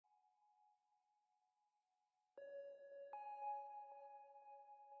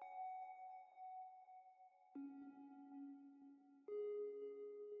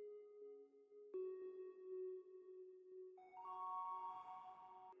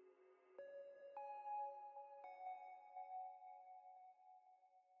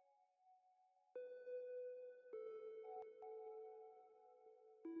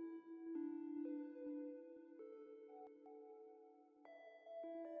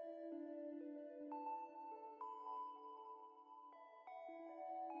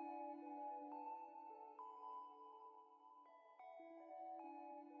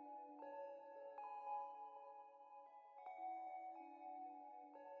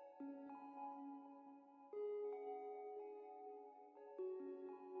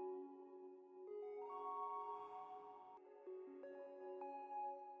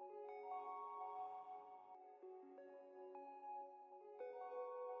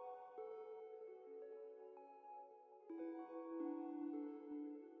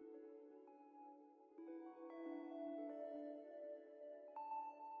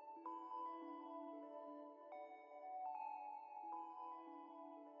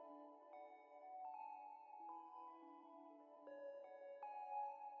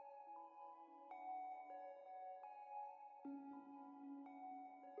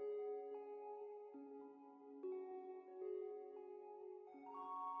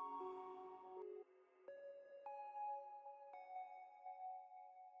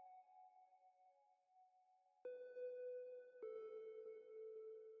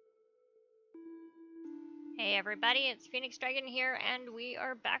everybody, it's Phoenix Dragon here, and we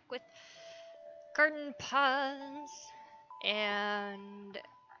are back with Garden Paws, and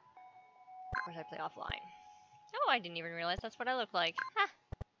of course I play offline. Oh, I didn't even realize that's what I look like. Ha.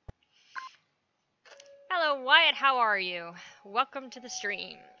 Hello Wyatt, how are you? Welcome to the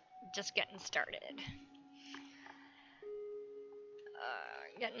stream. Just getting started.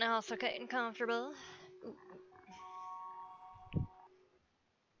 Getting also getting comfortable.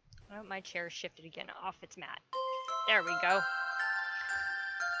 Oh, my chair shifted again off its mat. There we go.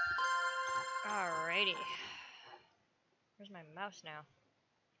 Alrighty. Where's my mouse now?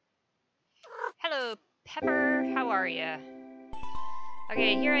 Hello, Pepper. How are ya?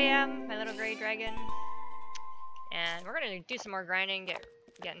 Okay, here I am, my little gray dragon. And we're gonna do some more grinding,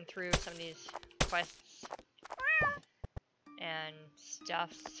 getting through some of these quests and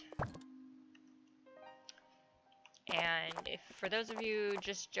stuffs. And if for those of you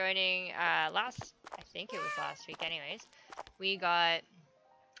just joining, I think it was last week anyways, we got,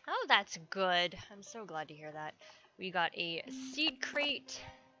 oh that's good, I'm so glad to hear that. We got a seed crate,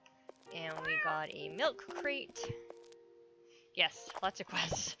 and we got a milk crate. Yes, lots of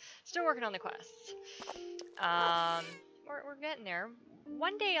quests. Still working on the quests. We're getting there.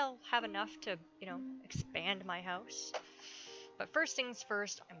 One day I'll have enough to, you know, expand my house. But first things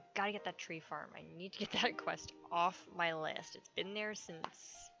first, I've got to get that tree farm. I need to get that quest off my list. It's been there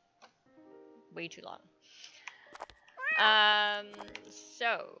since way too long.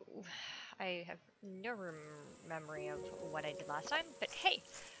 So I have no memory of what I did last time, but hey,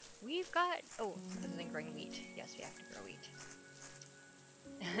 we've got, oh, other than growing wheat. Yes, we have to grow wheat.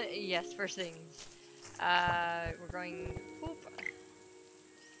 Yes, first things. We're growing poop.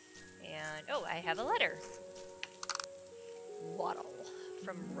 And, oh, I have a letter. Waddle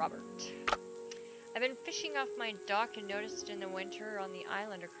from Robert. I've been fishing off my dock and noticed in the winter on the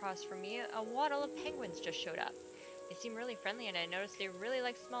island across from me, a waddle of penguins just showed up. They seem really friendly, and I noticed they really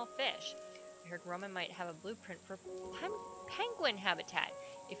like small fish. I heard Roman might have a blueprint for penguin habitat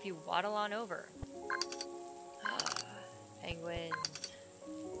if you waddle on over. Penguins.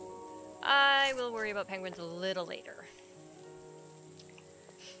 I will worry about penguins a little later.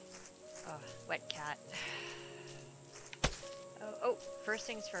 Oh, wet cat. Oh, first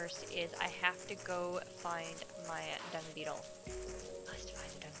things first is I have to go find my dung beetle. Must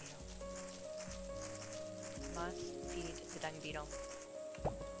find the dung beetle. Must feed the dung beetle.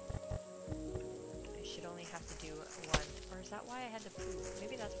 I should only have to do one. Or is that why I had to poop?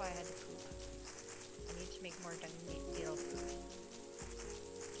 Maybe that's why I had to poop. I need to make more dung beetle food.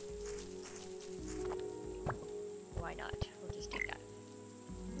 Why not? We'll just take that.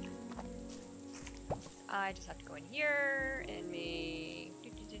 I just have to go in here and make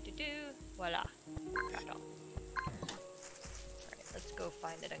voila. Got it all. Alright, let's go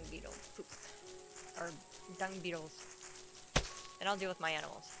find the dung beetle poop. Or dung beetles. And I'll deal with my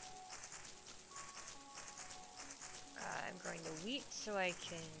animals. I'm growing the wheat so I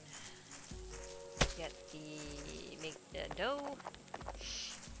can make the dough.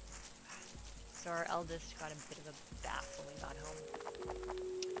 So our eldest got a bit of a bath when we got home.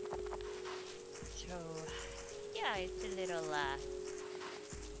 So, yeah, it's a little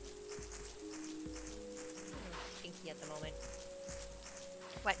stinky at the moment.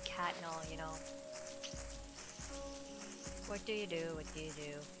 Wet cat and all, you know. What do you do? What do you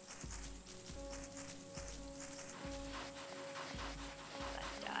do?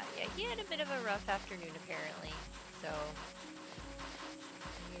 But, yeah, he had a bit of a rough afternoon apparently, so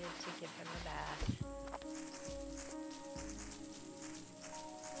I needed to give him a bath.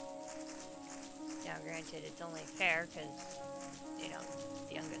 Now, granted, it's only fair because, you know,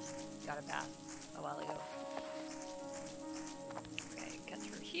 the youngest got a bath a while ago. Okay, cut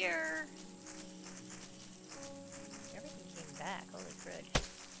through here. Everything came back. Holy crud.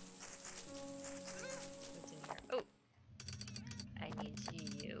 What's in here? Oh! I need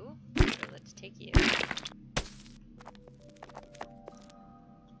you. So let's take you.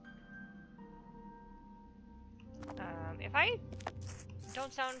 If I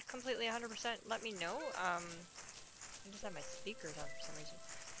don't sound completely 100%, let me know. I just have my speakers on for some reason.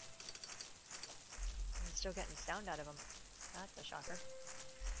 I'm still getting sound out of them. That's a shocker.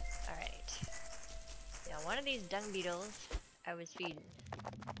 Alright. Now, one of these dung beetles I was feeding.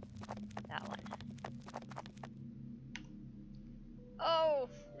 That one. Oh!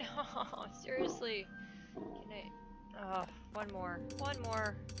 No! Seriously! Can I... Oh, one more. One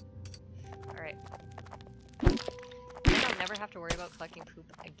more! Alright. I'll never have to worry about collecting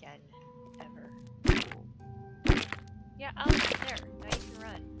poop again. Ever. Yeah, oh, there. Now you can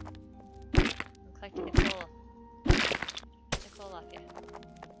run. I'm collecting the coal. Get the coal off you.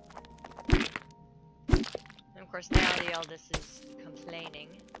 And of course now the eldest is complaining.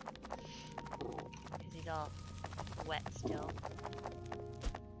 Because he's all wet still.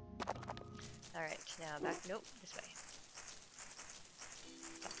 Alright, now back, nope, this way.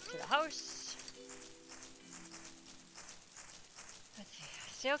 Back to the house. Let's see, I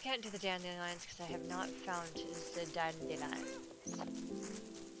still can't do the dandelions because I have not found the dandelions.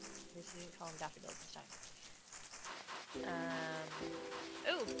 We didn't call them daffodils this time.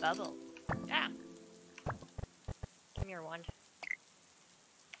 Ooh, bubble. Ah! Give me your wand.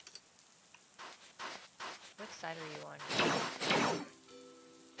 What side are you on?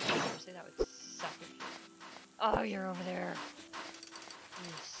 Honestly, that would suck. Oh, you're over there.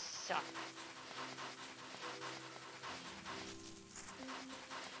 You suck.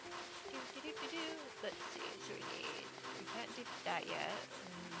 Let's see, so we can't do that yet.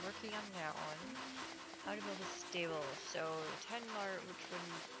 I'm working on that one. How to build a stable. So 10 large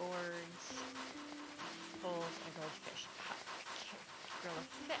wooden boards, poles, and a grilled fish. How I can't grill a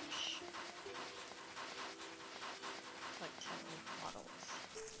fish. It's like 10 models.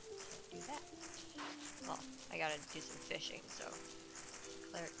 Can't do that. Well, I gotta do some fishing, so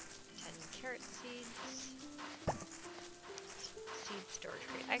 10 carrot seeds. Seed storage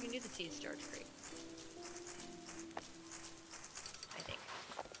crate. I can do the seed storage crate. I think.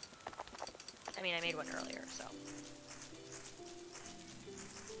 I mean, I made one earlier, so.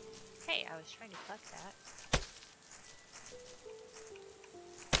 Hey, I was trying to collect that.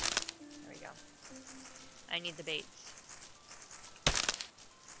 There we go. I need the baits.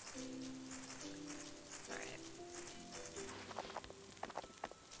 Alright.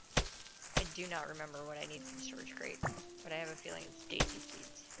 I do not remember what I need from the storage crate, but I have a feeling it's daisy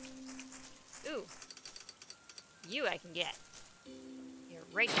seeds. Ooh! You I can get. You're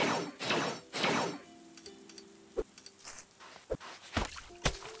right there.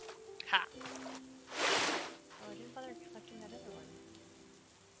 Ha! Oh, I didn't bother collecting that other one.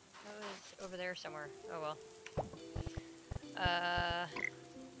 That was over there somewhere. Oh well.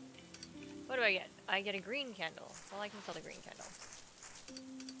 What do I get? I get a green candle. Well, I can sell the green candle.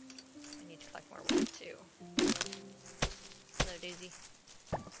 I need to collect more wood too. Hello, Daisy.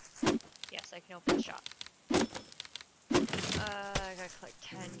 Yes, I can open the shop. I gotta collect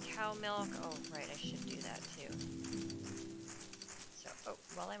 10 cow milk. Oh, right, I should do that too. So, oh,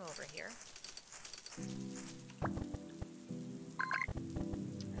 while I'm over here.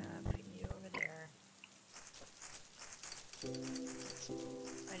 Put you over there.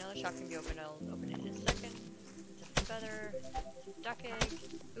 I know the shop can be open. I'll open it in a second. It's a feather. It's a duck egg.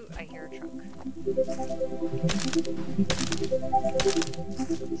 Ooh, I hear a truck.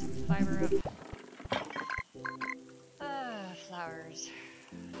 Some fiber up. Flowers.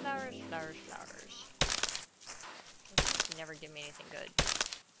 Flowers, flowers, flowers. They never give me anything good.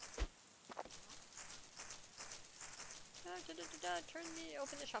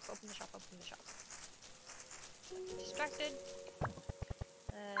 Open the shop, open the shop, open the shop. I'm distracted.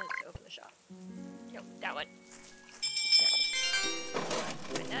 Let's open the shop. Nope, that one.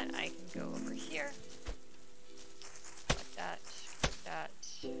 There. And that, I can go over here. Like that, like that.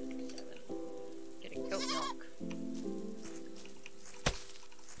 7. Get a goat milk.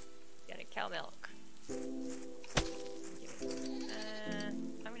 Get a cow milk.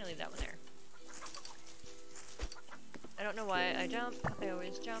 I'm gonna leave that one there. I don't know why I jump. I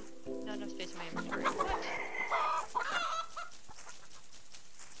always jump. Not enough space in my inventory. What?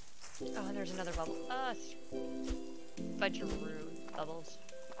 Oh, and there's another bubble. Fudgeroo bubbles.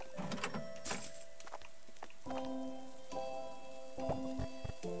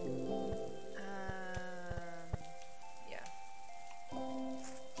 Yeah.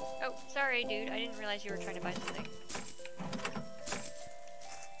 Oh, sorry, dude. I didn't realize you were trying to buy something.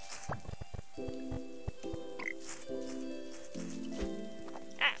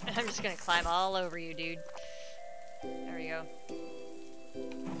 Ah! I'm just gonna climb all over you, dude. There we go.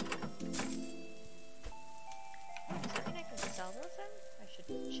 Does that mean I can sell those then? I should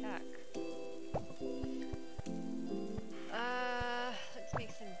check. Let's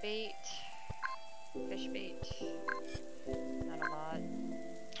make some bait. Fish bait. Not a lot.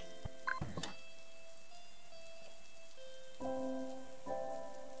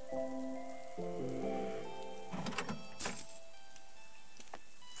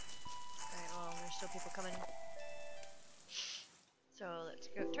 Alright, well, there's still people coming. So let's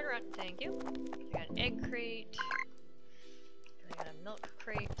go turn around, thank you. We got an egg crate. I got a milk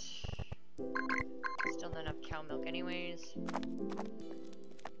crate. Still not enough cow milk anyways.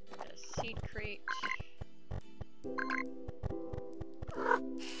 Got a seed crate. I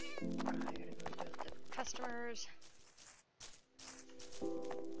gotta go deal with the customers.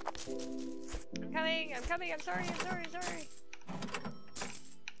 I'm coming, I'm coming, I'm sorry, I'm sorry, I'm sorry.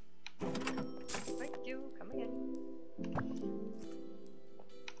 Thank you, come again.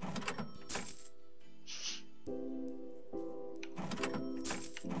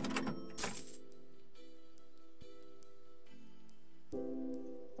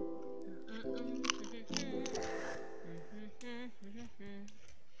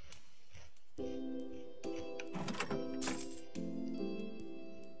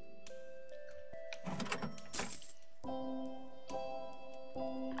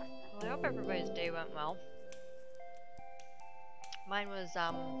 Well, I hope everybody's day went well. Mine was,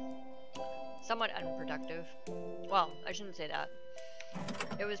 somewhat unproductive. Well, I shouldn't say that.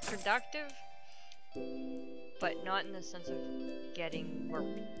 It was productive, but not in the sense of getting work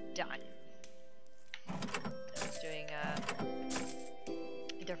done. I was doing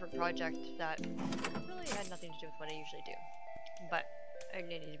a different project that really had nothing to do with what I usually do, but it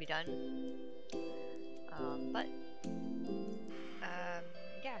needed to be done.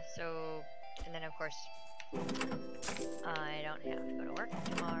 Yeah, so, and then of course, I don't have to go to work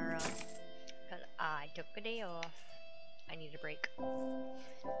tomorrow, because I took a day off. I need a break.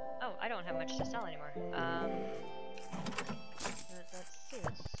 Oh, I don't have much to sell anymore. Let's see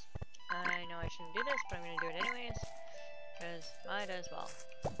this. I know I shouldn't do this, but I'm gonna do it anyways, because might as well.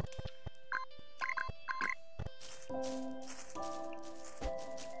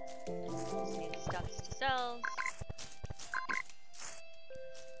 Just need stuffs to sell.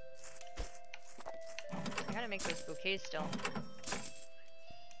 I gotta make those bouquets still.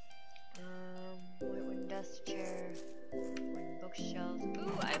 White wooden desk chair, wooden bookshelves.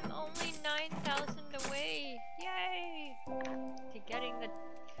 Ooh, I'm only 9,000 away! Yay! To getting the...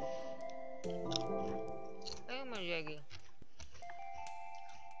 Oh my jaggy.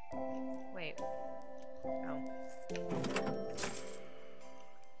 Wait. No.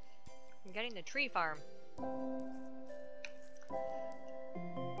 I'm getting the tree farm.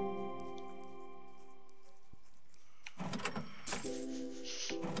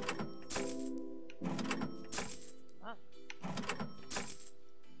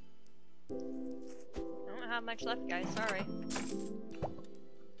 Not much left, guys. Sorry.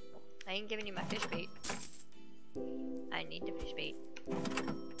 I ain't giving you my fish bait. I need the fish bait.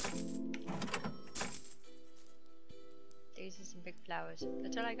 These are some big flowers.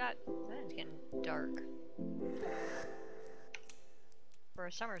 That's all I got. Man, it's getting dark. For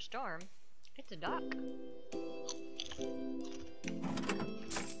a summer storm, it's a duck.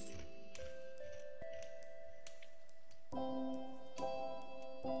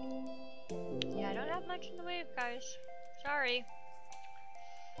 Yeah, I don't have much in the way, guys. Sorry.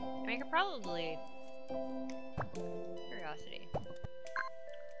 I could probably... Curiosity.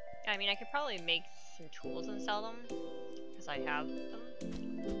 I mean, I could probably make some tools and sell them, because I have them.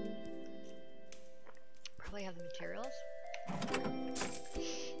 Probably have the materials.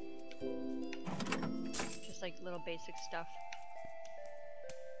 Just like little basic stuff.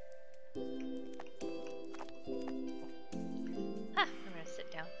 Ha! I'm gonna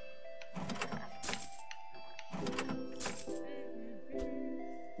sit down.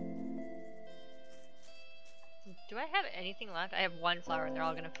 Do I have anything left? I have one flower and they're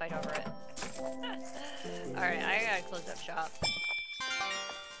all gonna fight over it. Alright, I gotta close up shop.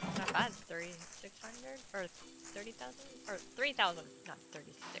 Not bad, 3,600? Or 30,000? Or 3,000, not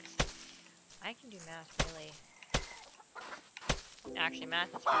 36. I can do math, really. Actually,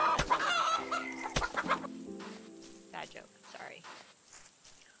 math is hard. Bad joke, sorry.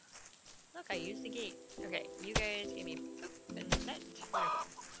 Look, I used the gate. Okay, you guys give me poop and net. Wonderful.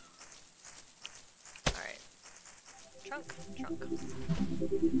 Alright. Trunk.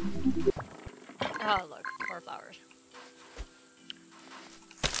 Oh, look, more flowers.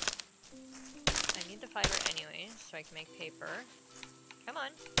 I need the fiber anyways, so I can make paper. Come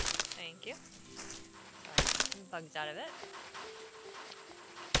on. Thank you. So I get some bugs out of it.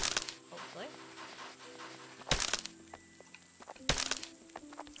 Hopefully.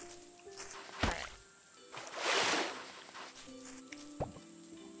 Alright.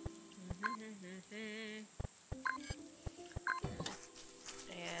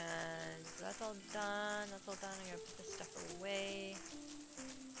 And so that's all done. That's all done. I'm gonna put this stuff away.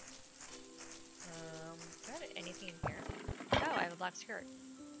 Do I have anything in here? Oh, I have a black skirt.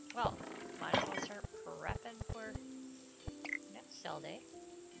 Well, might as well start prepping for next sell day.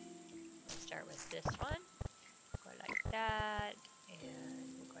 Let's start with this one. Go like that, and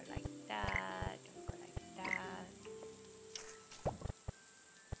we'll go like that, and we'll go like that.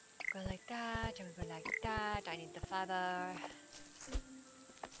 Go like that, and we'll go like that. I need the fiber.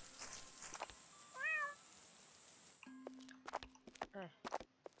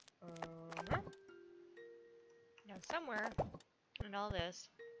 somewhere in all this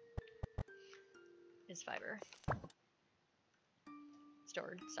is fiber.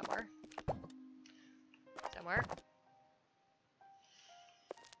 Stored somewhere. Somewhere.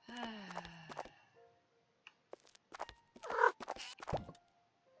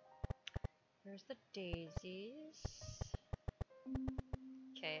 There's the daisies.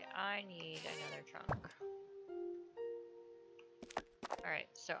 Okay, I need another trunk. Alright,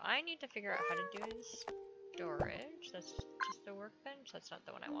 so I need to figure out how to do storage. That's just the workbench? That's not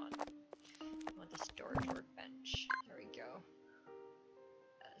the one I want. I want the storage workbench. There we go.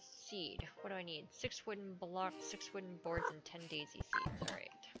 Seed. What do I need? 6 wooden blocks, 6 wooden boards, and 10 daisy seeds. Alright.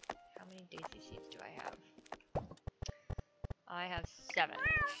 How many daisy seeds do I have? I have 7.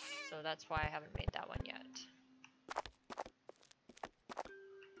 So that's why I haven't made that one yet.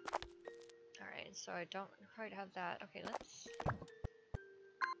 Alright, so I don't quite have that. Okay, let's...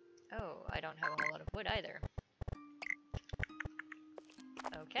 Oh, I don't have a whole lot of wood either.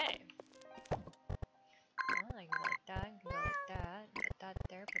 Okay. Well, I can go like that, I can go like that, put that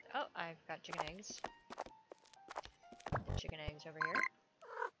there, put oh, I've got chicken eggs. The chicken eggs over here.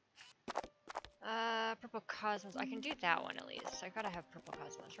 Purple cosmos. I can do that one at least. I gotta have purple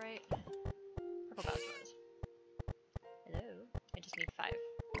cosmos, right? Purple cosmos. Hello? I just need 5.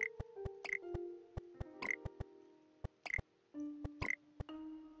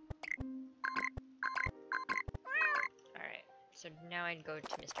 Alright, so now I'd go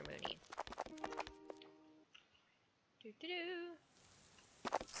to Mr. Mooney.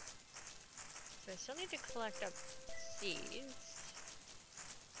 So I still need to collect up seeds.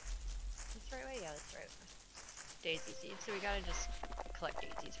 That's the right way? Yeah, that's right. Daisy seeds. So we gotta just collect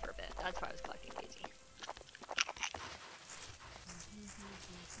daisies for a bit. That's why I was collecting daisy.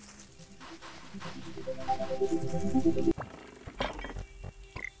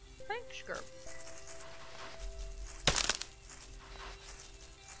 Thanks, girl.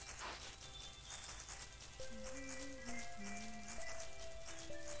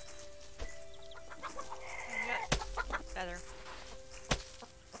 Feather.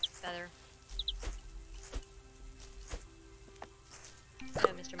 Feather.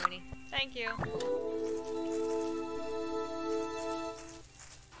 Hello, Mr. Mooney. Thank you.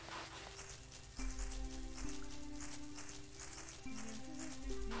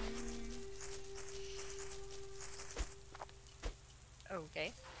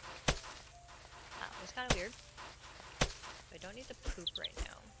 Okay. That was kind of weird. I don't need the poop right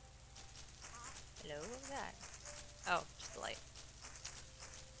now. Hello, what was that? Oh, just the light.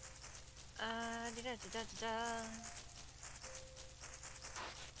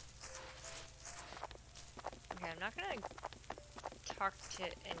 Okay, I'm not gonna talk to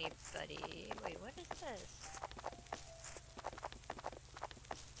anybody. Wait, what is this?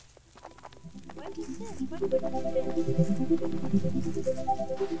 What is this? What is this?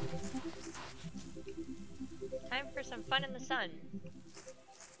 Time for some fun in the sun.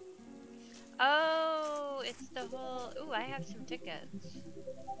 Oh, it's the whole... Ooh, I have some tickets.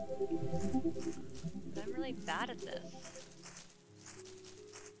 But I'm really bad at this.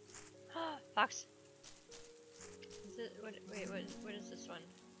 Fox. Is it... Wait, what is this one?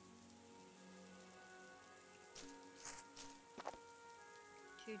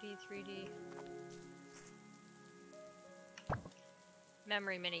 (2D, 3D.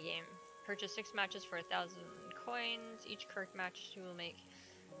 Memory minigame. Purchase 6 matches for 1,000 coins. Each correct match you will make...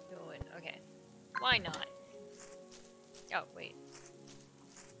 You'll win. Okay. Why not? Oh, wait.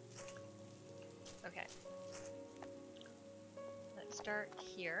 Okay. Let's start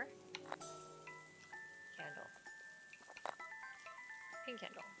here. Candle. Pink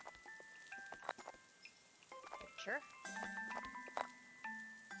candle. Picture.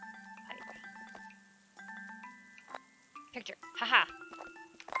 Pipe. Picture. Haha!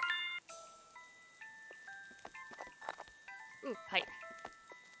 Ooh, pipe.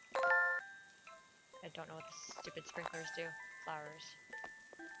 I don't know what the stupid sprinklers do. Flowers.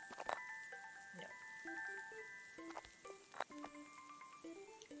 No.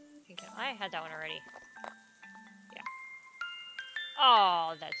 Okay, I had that one already. Yeah.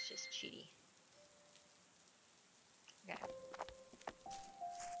 Oh, that's just cheaty. Okay.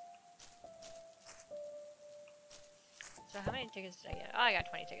 So how many tickets did I get? Oh, I got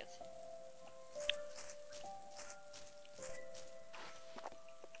 20 tickets.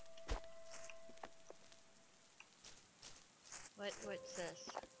 What's this?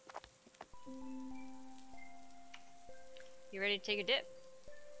 You ready to take a dip?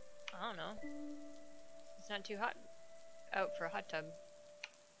 I don't know. It's not too hot out for a hot tub.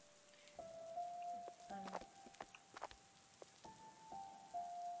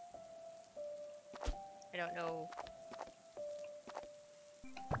 I don't know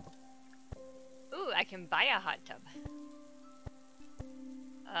I can buy a hot tub.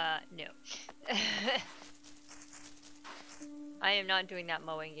 No. I am not doing that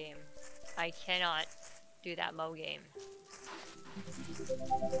mowing game. I cannot do that mow game.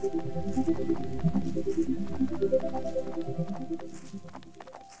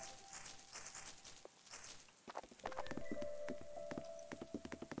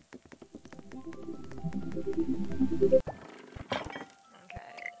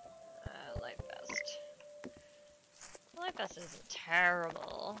 Okay, life vest. Life vest isn't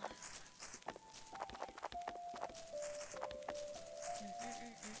terrible.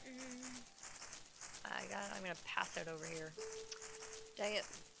 I'm gonna pass out over here. Dang it.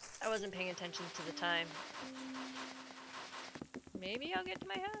 I wasn't paying attention to the time. Maybe I'll get to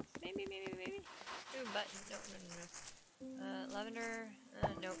my house. Maybe. Ooh, button. No. Lavender.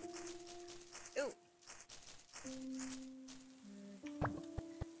 Nope. Ooh.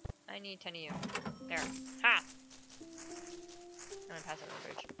 I need 10 of you. There. Ha! I'm gonna pass over the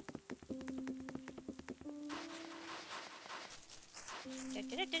bridge.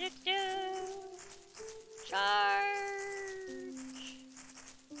 Charge!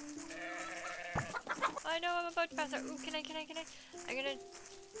 I know I'm about to pass out. Ooh, can I? I'm gonna... Can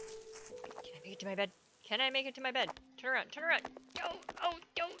I make it to my bed? Can I make it to my bed? Turn around. Don't! Oh,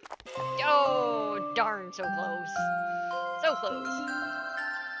 don't! Oh, darn, so close. So close.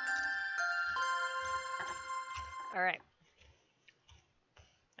 Alright.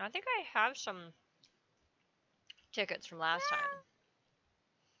 I think I have some tickets from last time.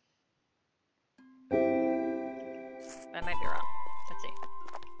 But I might be wrong. Let's see.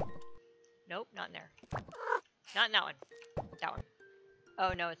 Nope, not in there. Not in that one. That one.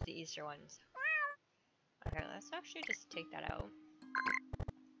 Oh no, it's the Easter ones. Okay, let's actually just take that out.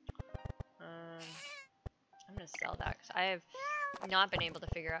 I'm gonna sell that because I have not been able to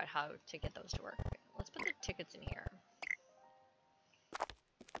figure out how to get those to work. Okay, let's put the tickets in here.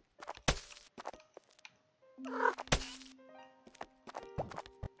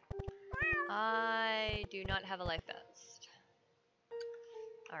 I do not have a life vest.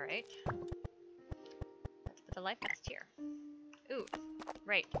 Alright. Let's put the life vest here. Ooh,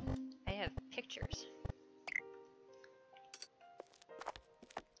 right. I have pictures.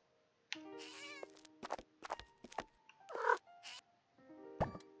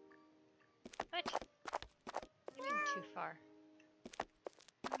 What? You mean too far?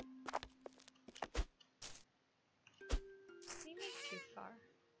 What do you mean too far?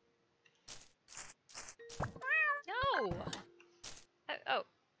 No!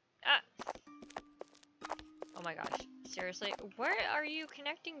 Oh my gosh. Seriously? Where are you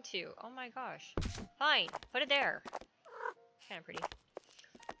connecting to? Oh my gosh. Fine. Put it there. Kinda pretty.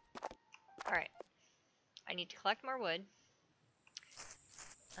 Alright. I need to collect more wood.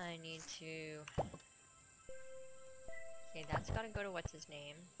 I need to... Okay, that's gotta go to what's his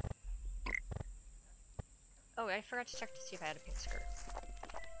name. Oh, I forgot to check to see if I had a pink skirt.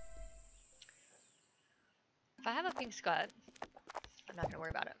 If I have a pink skirt, I'm not gonna worry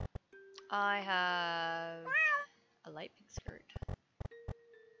about it. I have a light pink skirt.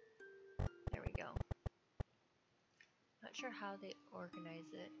 There we go. Not sure how they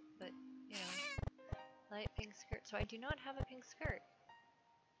organize it, but you know, light pink skirt. So I do not have a pink skirt.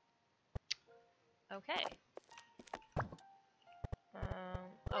 Okay.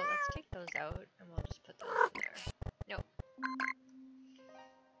 Oh, let's take those out and we'll just put those in there. Nope.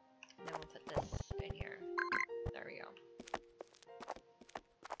 And then we'll put this in here. There we go.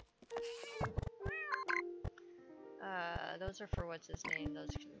 Those are for what's his name.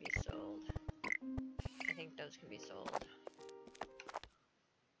 Those can be sold. I think those can be sold.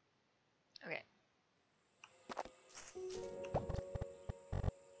 Okay.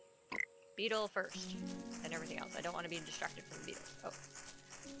 Beetle first, and everything else. I don't want to be distracted from the beetle. Oh. I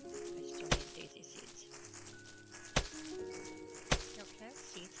still need daisy seeds. No, can I have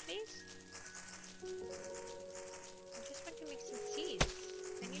seeds, please? I just want to make some seeds.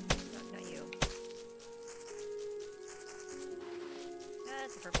 I need... No, not you.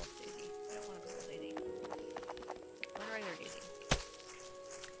 That's a purple daisy. I don't want a purple daisy. I want a regular daisy.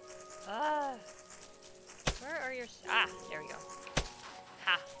 Ah! Where are your... Ah! There we go.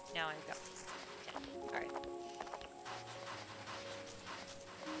 Ha! Now I've got 10. Alright.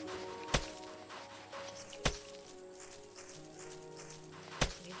 Just in case.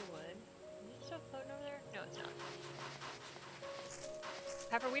 Just need the wood. Is it still floating over there? No, it's not.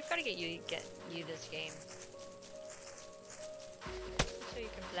 Pepper, we've got to get you this game. So you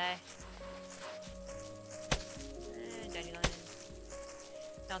can play. Dandelion.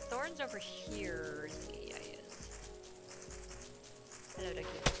 Now Thorn's over here. Yeah, he is. Hello,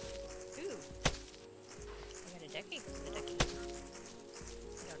 ducky. Ooh. Hey, the ducky.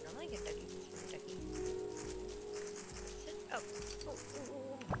 I don't normally get duckies from the ducky. Sit. Oh. Oh, oh,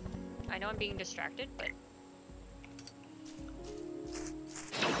 oh. I know I'm being distracted, but...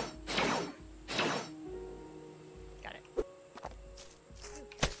 Got it. Who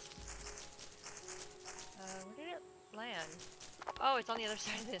cares? Where did it land? Oh, it's on the other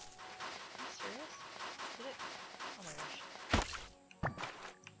side of this. Are you serious? Did it? Oh my gosh.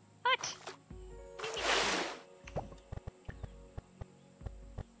 What? What do you mean?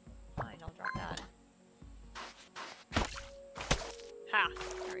 Fine, I'll drop that. Ha!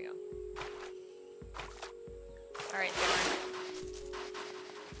 There we go. Alright, Thorn.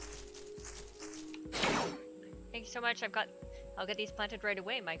 Thank you so much. I'll get these planted right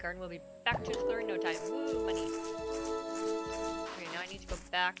away. My garden will be back to its glory in no time. Woo, money. Okay, now I need to go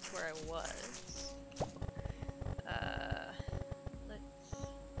back to where I was. Let's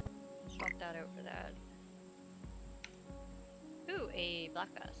swap that out for that. Ooh, a black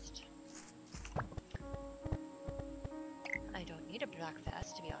vest. I don't need a black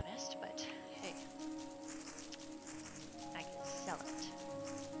vest, to be honest, but hey. I can sell it.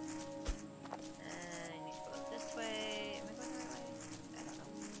 And I need to go this way. Am I going the right way? I don't know.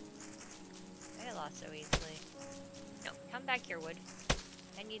 I get lost so easily. No, come back here, wood.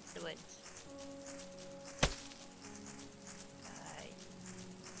 I need the woods.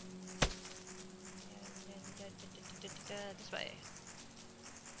 This way.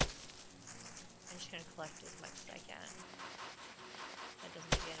 I'm just gonna collect as much as I can. That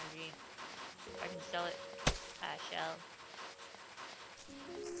doesn't take energy. If I can sell it, I shall.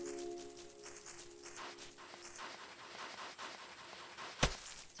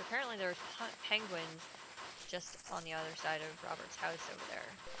 So apparently there's penguins just on the other side of Robert's house over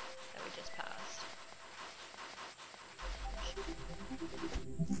there that we just passed.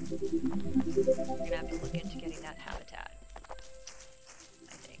 We're gonna have to look into getting that habitat,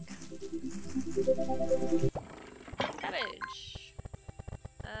 I think. Cabbage!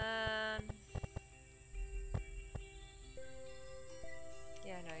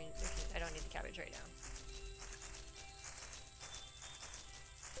 Yeah, no, I don't need the cabbage right now.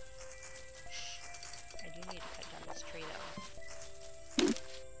 I do need to cut down this tree though.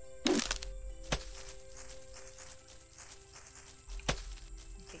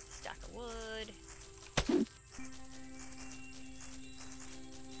 Take the stack of wood.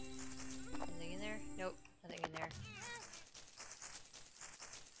 Anything in there? Nope, nothing in there.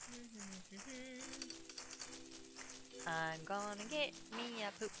 I'm gonna get me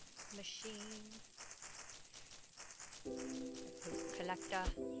a poop machine. A poop collector.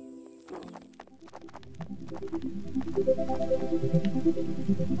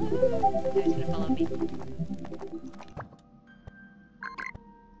 Now he's gonna follow me.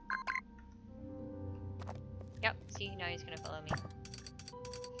 Yep, see, now he's gonna follow me.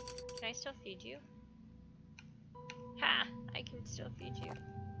 Can I still feed you? Ha! I can still feed you.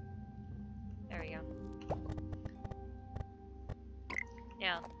 There we go.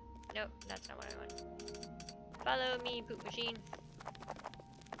 Now, nope, that's not what I want. Follow me, poop machine.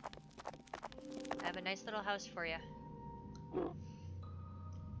 I have a nice little house for you.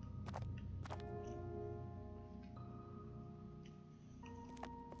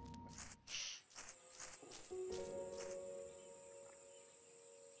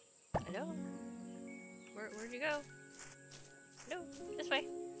 Hello? Where'd you go? No, this way.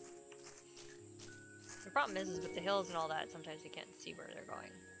 The problem is with the hills and all that, sometimes you can't see where they're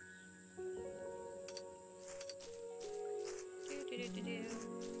going. Do.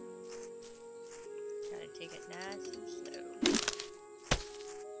 Gotta take it nice and slow.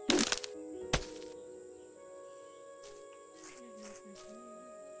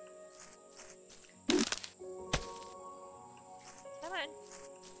 Come on.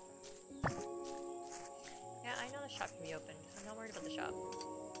 Yeah, I know the shop can be open. I'm not worried about the shop.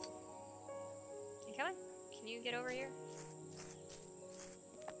 Come on. Can you get over here?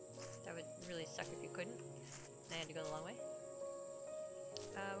 That would really suck if you couldn't. I had to go the long way.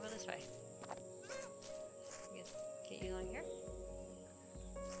 We'll go this way. Get you along here.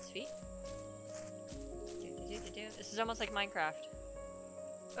 Sweet. Do. This is almost like Minecraft.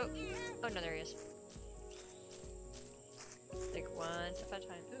 Oh no, there he is. Like one step at a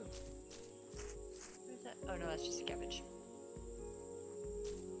time. Ooh. What is that? Oh no, that's just a cabbage.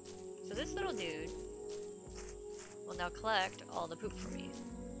 So this little dude will now collect all the poop for me.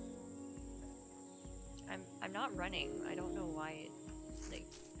 I'm not running. I don't know why it, like,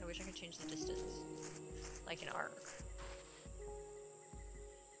 I wish I could change the distance. Like an arc.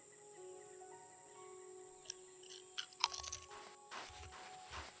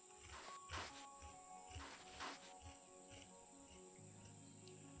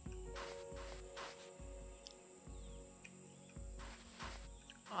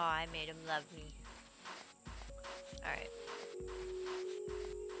 love me. Alright.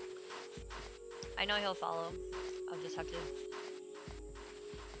 I know he'll follow. I'll just have to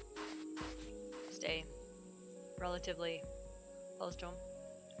stay relatively close to him.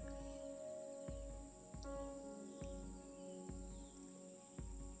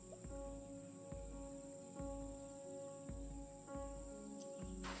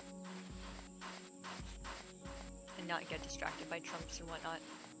 And not get distracted by trumps and whatnot.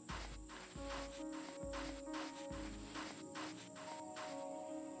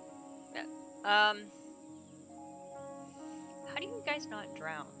 Yeah. How do you guys not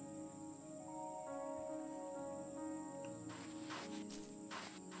drown?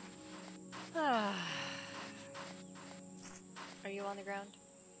 Are you on the ground?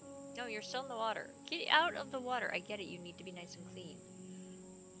 No, you're still in the water. Get out of the water. I get it, you need to be nice and clean.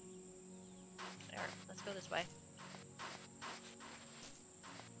 Alright, let's go this way.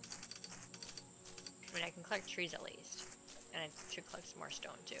 I mean, I can collect trees at least. And I should collect some more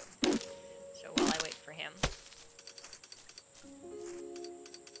stone too. So while I wait for him.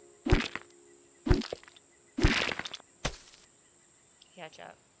 Catch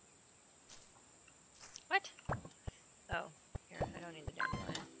up. What? Oh, here, I don't need the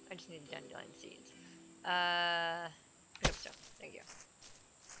dandelion. I just need the dandelion seeds. Pick up stone. Thank you.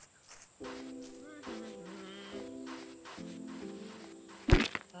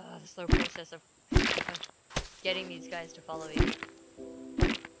 The slow process of getting these guys to follow you.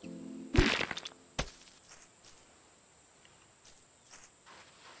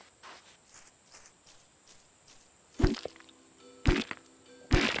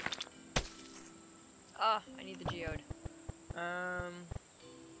 Oh, I need the geode.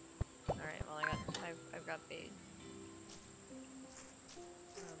 Alright, well I've got bait.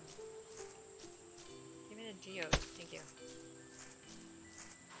 Give me the geode, thank you.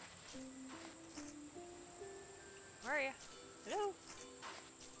 Where are you? Hello?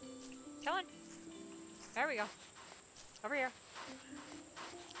 Come on. There we go. Over here.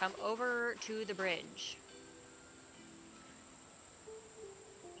 Come over to the bridge.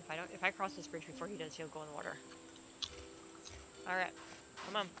 If I cross this bridge before he does, he'll go in the water. Alright.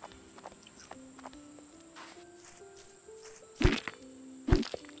 Come on.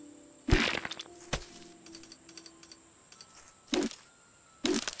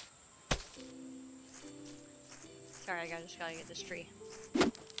 Sorry, I just gotta get this tree.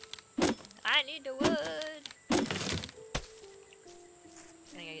 I need the wood! I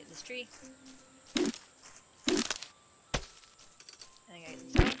gotta get this tree. I gotta get the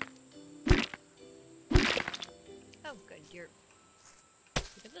stone. Oh, good, you're...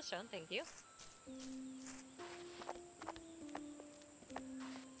 Pick up the stone, thank you.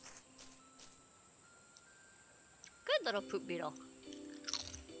 Good little poop beetle.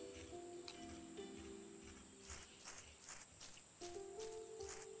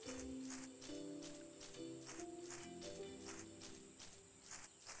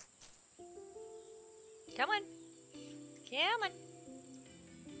 Come on. Come on.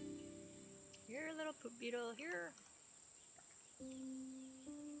 Here, little poop beetle, here.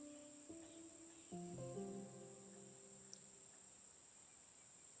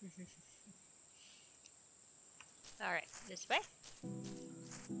 Alright, this way.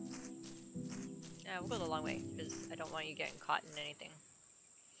 We'll go the long way, because I don't want you getting caught in anything.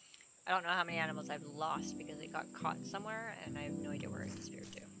 I don't know how many animals I've lost because they got caught somewhere, and I have no idea where it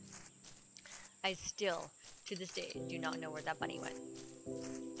disappeared to. I still, to this day, do not know where that bunny went.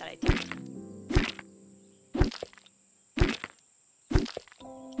 That I took.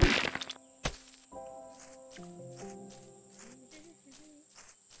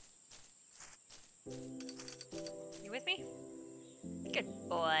 You with me? Good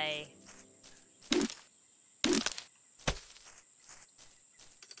boy.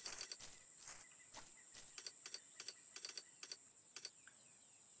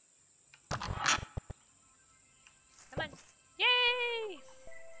 Come on. Yay!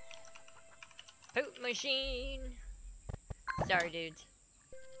 Poop machine. Sorry, dudes.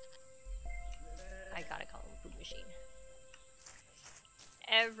 I gotta call it a poop machine.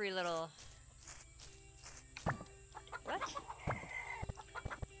 Every little... What?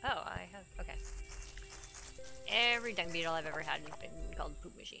 Oh, I have... Okay. Every dung beetle I've ever had has been called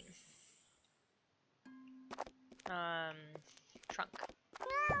poop machine. Trunk.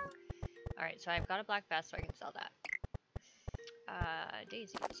 Alright, so I've got a black vest, so I can sell that.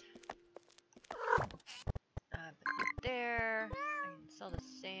 Daisies. Put that there. I can sell the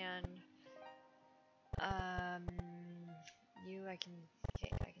sand. You, I can...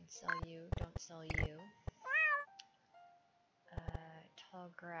 Okay, I can sell you. Don't sell you. tall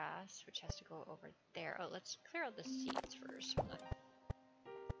grass, which has to go over there. Oh, let's clear out the seeds first. Hold on.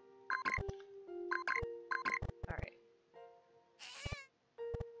 Alright.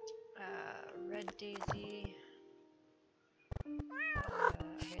 Red daisy.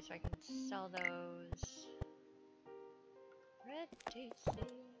 Okay, so I can sell those. Red daisy.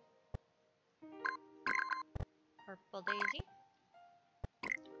 Purple daisy.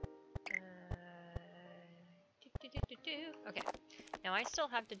 Okay, now I still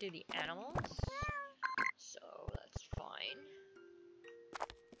have to do the animals, so that's fine.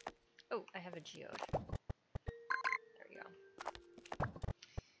 Oh, I have a geode. There we go.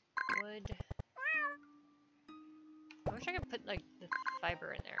 Wood. I wish I could put like the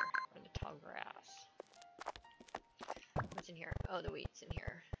fiber in there, or the tall grass. What's in here? Oh, the wheat's in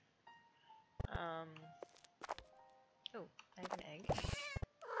here. Oh, I have an egg.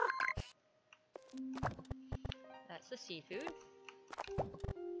 That's the seafood.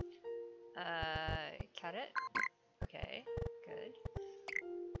 Carrot. Okay, good.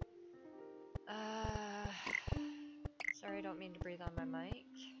 Sorry, I don't mean to breathe on my mic.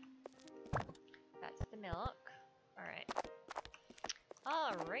 That's the milk. Alright.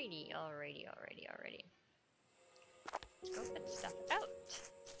 Alrighty. Let's go put stuff out.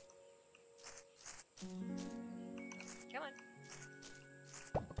 Come on.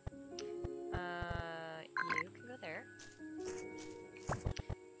 You can go there.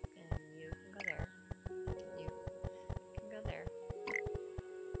 And you can go there. You can go there.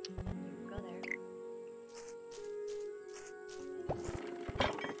 You can go there. You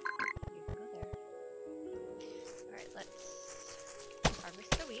can go there. Alright, let's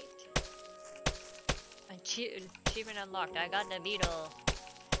harvest the wheat. Achievement unlocked. I got the beetle.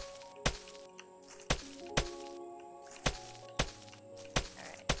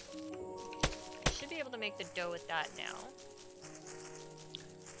 Alright. I should be able to make the dough with that now.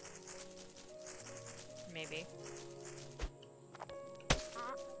 Maybe.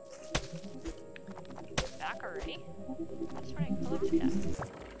 Back already? That's when I collected that.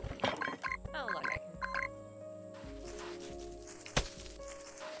 Oh, look, I can...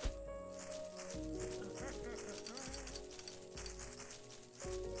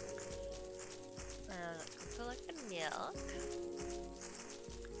 let's go collect the milk.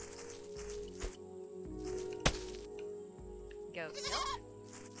 Goat milk.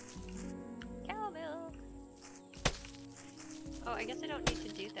 Cow milk. Oh, I guess I don't need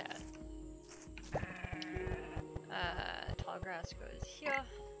to do that. Tall grass goes here.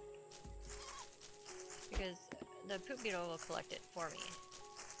 Because the poop beetle will collect it for me.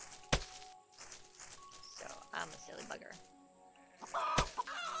 So, I'm a silly bugger.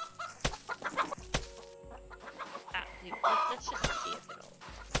 Ah, dude, let's just see if it'll...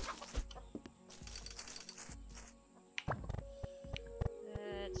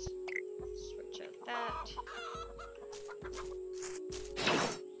 Let's switch out that.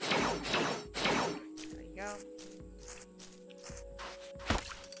 There we go.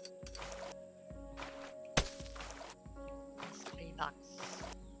 Mystery box.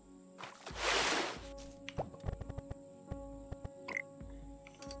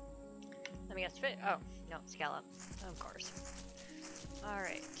 Let me guess, fit. Oh, no, scallop. Of course.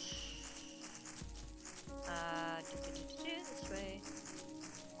 Alright. This way.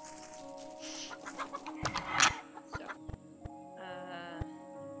 So, no.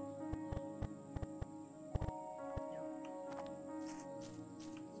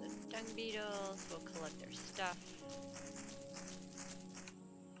 So dung beetles will collect their stuff.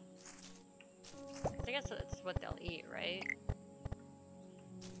 I guess that's what they'll eat, right?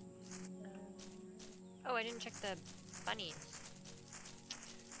 Oh, I didn't check the bunnies.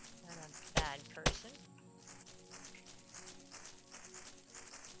 I'm a bad person.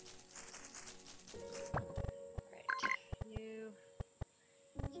 Right. You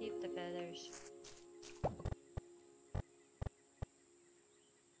keep the feathers.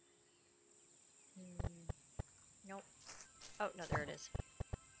 Nope. Oh, no, there it is.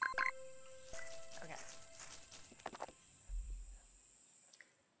 Okay.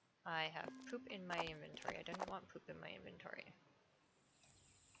 I have poop in my inventory. I didn't want poop in my inventory.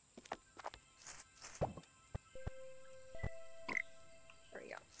 There we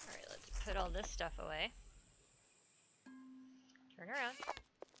go. Alright, let's put all this stuff away. Turn around.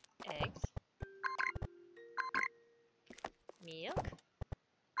 Eggs. Milk.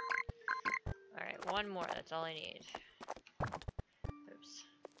 Alright, one more. That's all I need. Oops.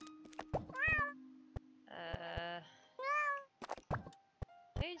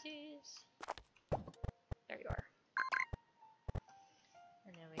 Daisies. There you are.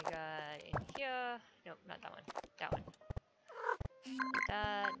 And then we got in here. Nope, not that one. That one.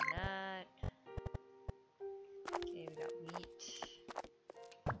 That and that. Okay, we got wheat.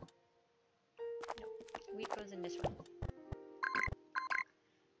 Nope, wheat goes in this one.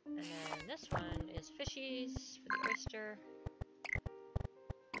 And then this one is fishies for the oyster.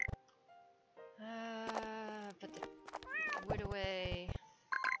 Put the wood away.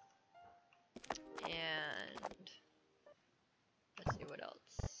 And let's see what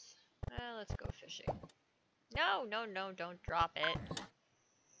else. Let's go fishing. No, no, no, don't drop it.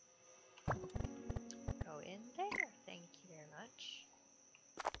 Go in there. Thank you very much.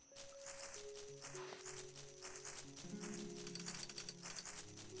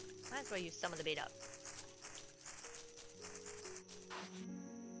 Might as well use some of the bait up.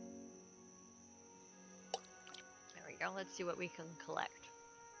 There we go. Let's see what we can collect.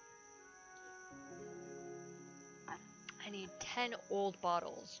 I need 10 old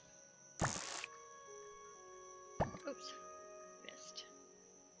bottles. Oops. Missed.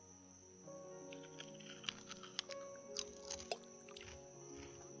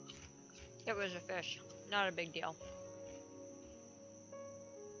 It was a fish. Not a big deal.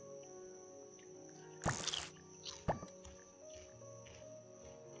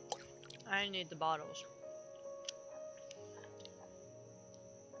 I need the bottles.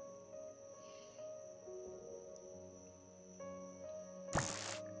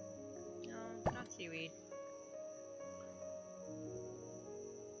 No, not seaweed.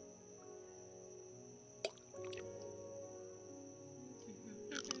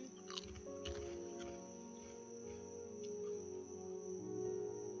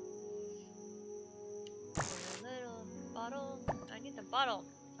 A little bottle. I need the bottle.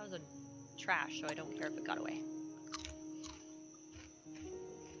 That was a trash, so I don't care if it got away.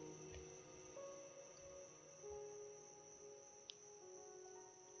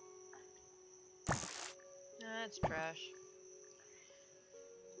 That's trash.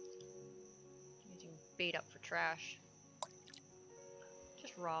 Using bait up for trash.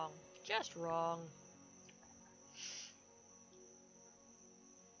 Just wrong. Just wrong.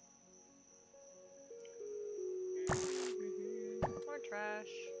 More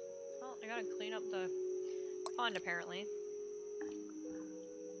trash. Well, I gotta clean up the pond apparently.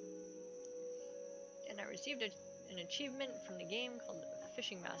 And I received an achievement from the game called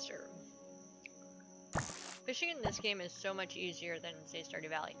Fishing Master. Fishing in this game is so much easier than, say, Stardew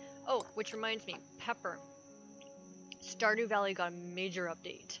Valley. Oh, which reminds me, Pepper. Stardew Valley got a major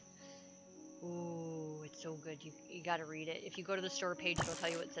update. Ooh, it's so good. You gotta read it. If you go to the store page, it'll tell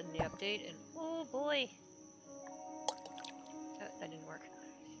you what's in the update, and oh boy! Oh, that didn't work.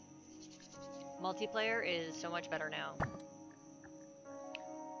 Multiplayer is so much better now.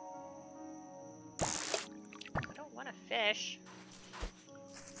 I don't want to fish.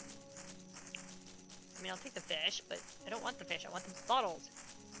 I mean, I'll take the fish, but I don't want the fish. I want the bottles.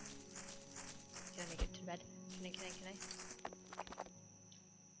 Can I make it to bed? Can I?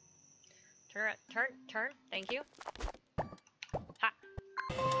 Turn. Thank you. Ha!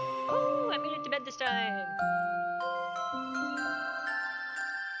 Ooh, I made it to bed this time!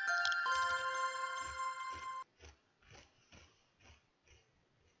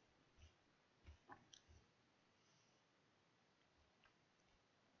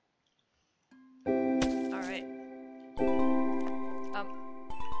 Alright.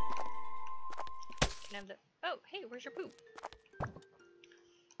 Can I have the... Oh, hey, where's your poop?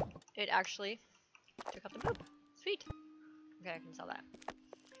 It actually took out the poop. Sweet. Okay, I can sell that.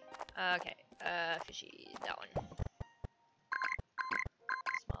 Okay, fishy, that one.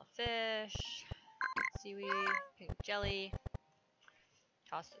 Small fish, seaweed, pink jelly,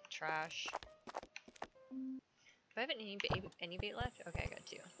 toss the trash. Do I have any bait left? Okay, I got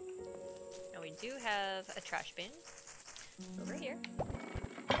 2. Now we do have a trash bin over here.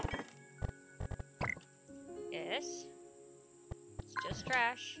 Yes. It's just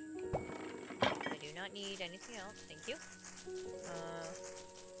trash. I do not need anything else, thank you.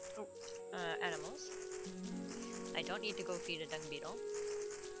 Animals. I don't need to go feed a dung beetle.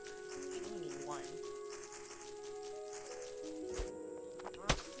 I only need 1.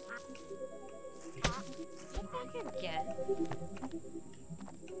 Back again.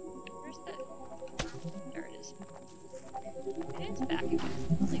 Where's the... There it is. It is back again.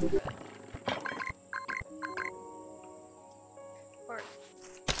 Holy crud. Or...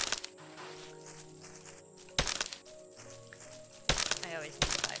 I always need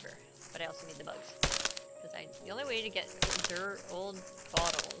the fiber, but I also need the bugs. Because the only way to get old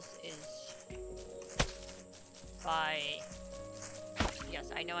bottles is by... Yes,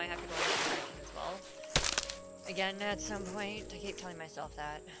 I know I have to go in that direction as well. Again, at some point, I keep telling myself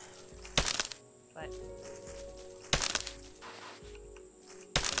that. But...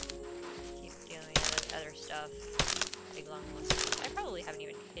 other stuff. Big long list. I probably haven't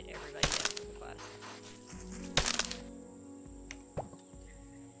even hit everybody yet for the quest.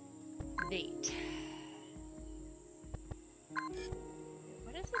 Bait.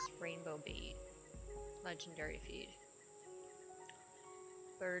 What is this rainbow bait? Legendary feed.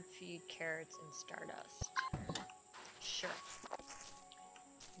 Bird feed, carrots, and stardust. Sure.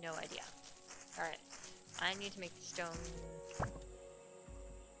 No idea. Alright. I need to make the stone.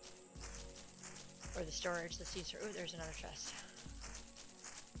 Or the storage, the seed storage. Ooh, there's another chest.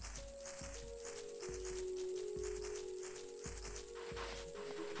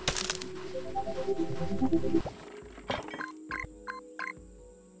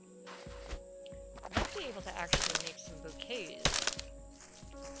 I might be able to actually make some bouquets.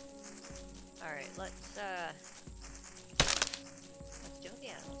 Alright, let's deal with the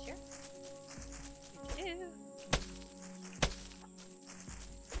animals here.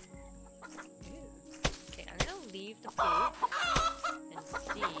 Okay, I'm gonna leave the poop and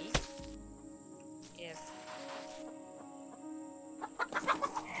see if dung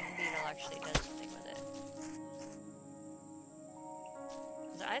beetle actually does something with it.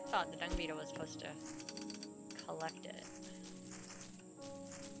 Because I thought the dung beetle was supposed to collect it.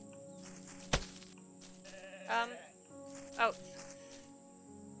 Oh.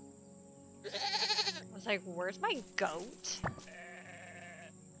 I was like, where's my goat?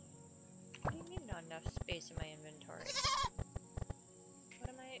 What do you mean not enough space in my inventory? What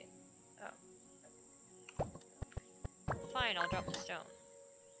am I... Oh. Fine, I'll drop the stone.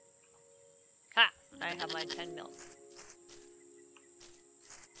 Ha! I have my 10 milk.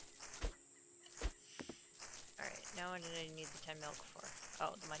 Alright, now what did I need the 10 milk for?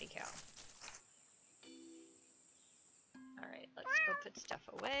 Oh, the mighty cow. Alright, let's go put stuff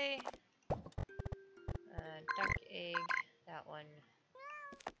away. Duck egg, that one.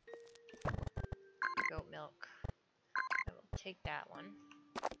 Goat milk. I will take that one.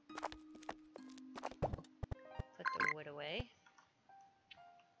 Put the wood away.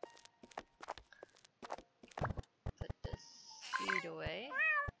 Put the seed away.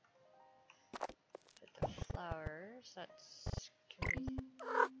 Put the flowers, that's... Can we...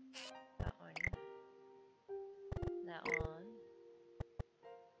 That one. That one.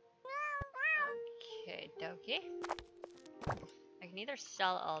 Okay, dokie. I can either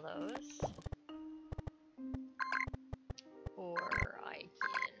sell all those, or I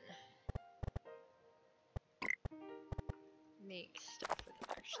can make stuff with them.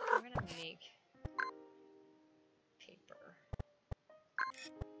 Actually, I'm gonna make paper.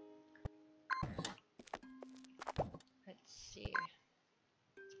 Let's see.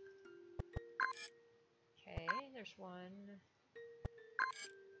 Okay, there's one.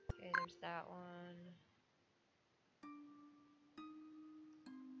 Okay, there's that one.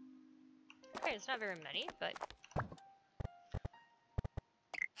 Okay, it's not very many, but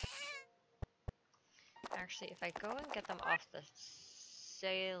actually, if I go and get them off the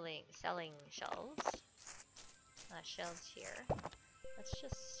selling shelves, shelves here, let's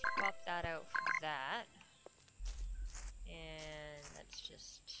just swap that out for that, and let's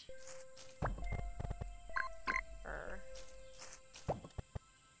just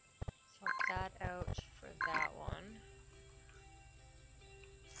swap that out for that one.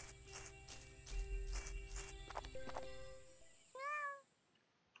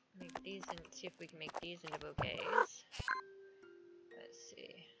 Make these and see if we can make these into bouquets. Let's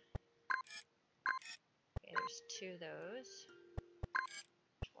see. Okay, there's two of those.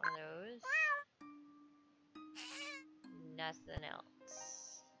 There's one of those. Nothing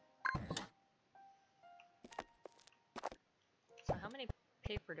else. So how many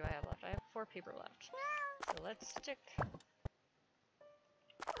paper do I have left? I have 4 paper left. So let's stick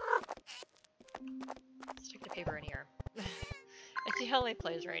the paper in here. It's the only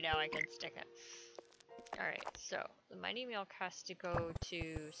place right now I can stick it. Alright, so the mighty milk has to go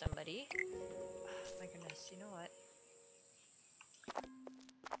to somebody. Oh my goodness, you know what?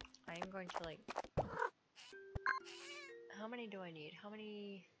 I am going to, like... How many do I need? How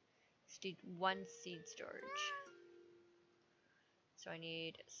many... One seed storage. So I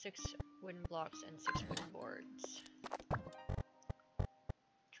need 6 wooden blocks and 6 wooden boards.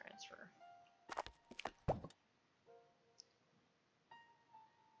 Transfer.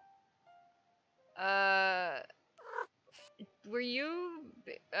 Were you,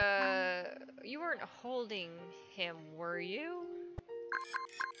 you weren't holding him, were you?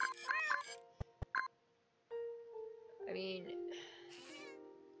 I mean...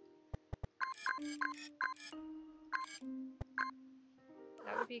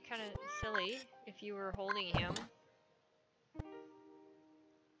 That would be kind of silly if you were holding him.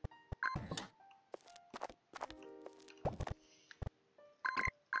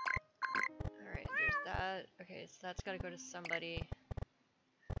 Okay, so that's gotta go to somebody.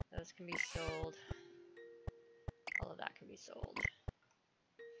 Those can be sold. All of that can be sold.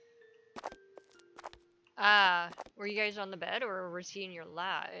 Were you guys on the bed, or was he in your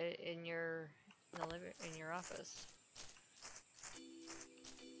lab, in your office?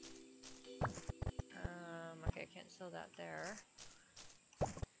 Okay, I can't sell that there.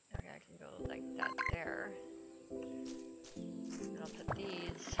 Okay, I can go like that there. And I'll put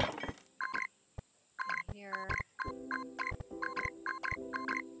these in here.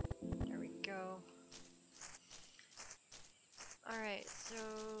 There we go. Alright, so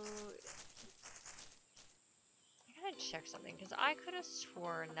I gotta check something, because I could have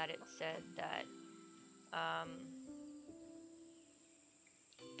sworn that it said that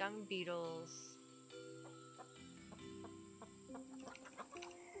dung beetles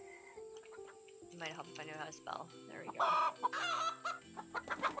it might help if I know how to spell. There we go.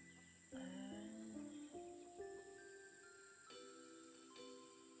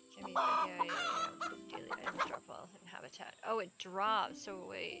 Jimmy said, yeah. Daily items drop well in habitat. Oh, it drops, so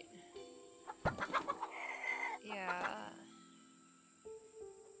wait. Yeah.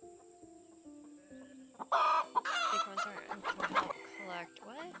 Acorns aren't can help collect.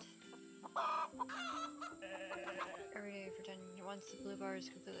 What? Every day for 10. Once the blue bar is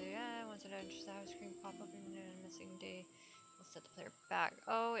completely once it enters the house screen pop up in a missing day, we'll set the player back.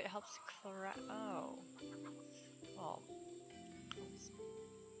 Oh, it helps correct. Oh. Oh. Oops.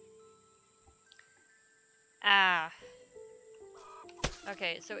 Ah.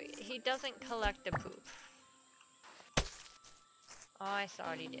 Okay, so he doesn't collect the poop. Oh, I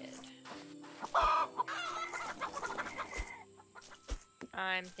thought he did.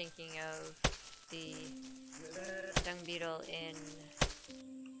 I'm thinking of the dung beetle in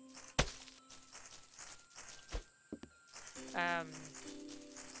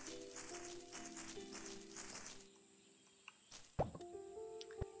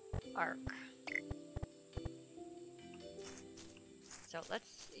Arc. So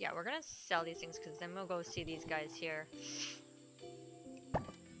let's, yeah, we're gonna sell these things because then we'll go see these guys here.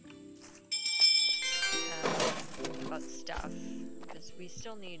 About stuff, because we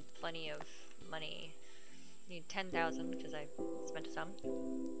still need plenty of money. Need 10,000 because I spent some.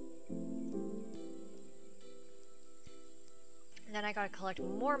 And then I gotta collect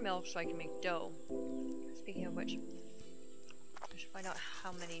more milk so I can make dough. Speaking of which, I should find out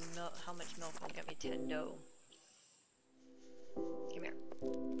how much milk will get me 10 dough. Come here.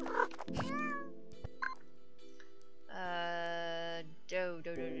 Dough.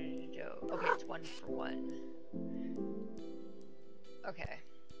 Okay, it's 1 for 1. Okay.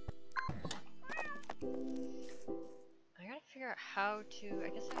 I gotta figure out how to, I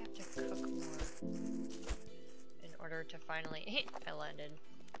guess I have to cook more in order to finally, I landed.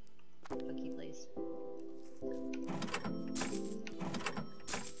 Funky place.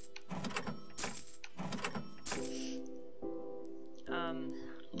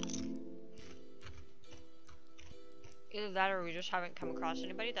 Either that or we just haven't come across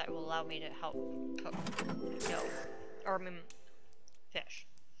anybody that will allow me to help cook dough. Or, I mean, fish.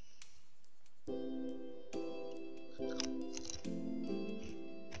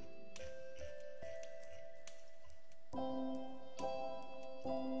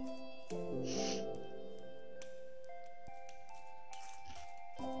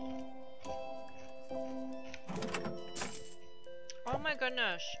 Oh my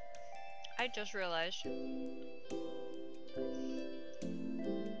goodness. I just realized.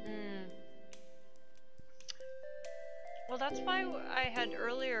 Well, that's why I had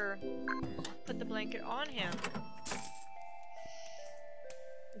earlier put the blanket on him.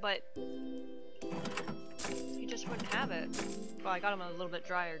 But he just wouldn't have it. Well, I got him a little bit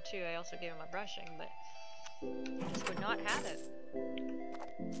drier too. I also gave him a brushing, but he just would not have it.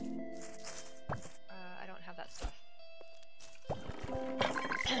 I don't have that stuff.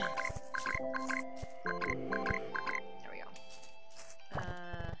 There we go.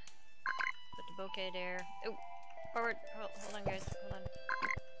 Put the bouquet there. Oh, forward. Hold on, guys. Hold on.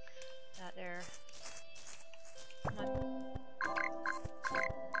 That there. Come on.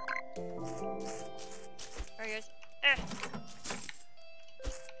 Alright, guys.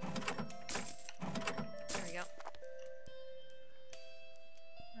 There we go.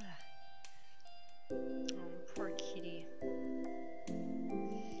 Oh, poor kitty.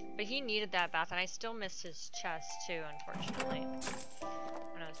 But he needed that bath, and I still missed his chest too, unfortunately,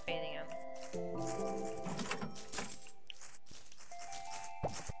 when I was bathing him.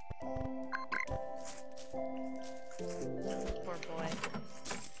 Poor boy.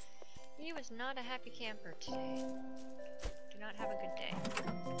 He was not a happy camper today. Do not have a good day.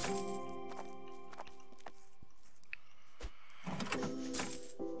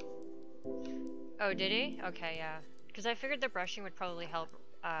 Oh, did he? Okay, yeah. Because I figured the brushing would probably help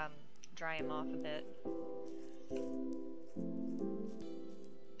dry him off a bit.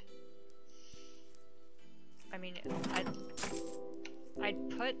 I mean, I'd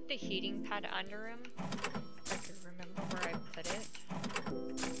put the heating pad under him. If I could remember where I put it.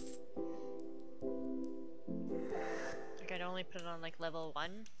 Like, I'd only put it on like level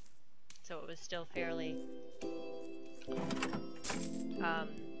 1, so it was still fairly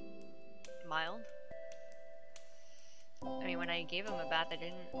mild. I mean, when I gave him a bath, I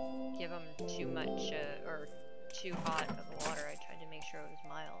didn't give him too much or too hot of water. I tried to make sure it was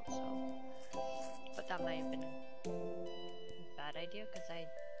mild, so. But that might have been a bad idea because I.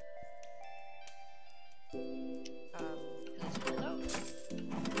 Because it's cooled out.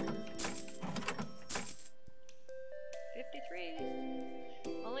 53!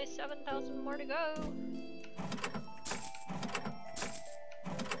 Only 7,000 more to go!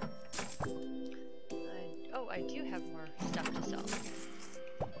 Oh, I do have more stuff to sell.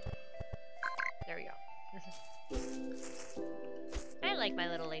 There we go. I like my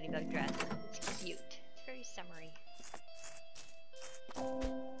little ladybug dress. It's cute. It's very summery. Oh,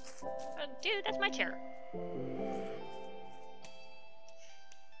 dude, that's my chair.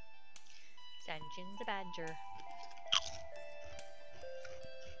 Sanjin's a badger.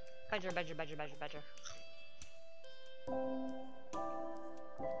 Badger, badger, badger, badger, badger.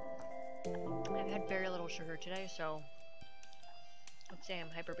 I've had very little sugar today, so I'd say I'm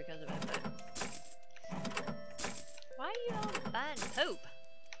hyper because of it, but why do you all ban poop?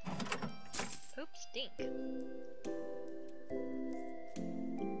 Poop stink.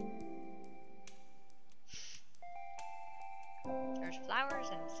 There's flowers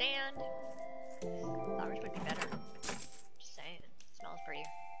and sand. Flowers would be better. Just saying. It smells pretty.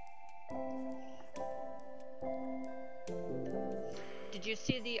 Did you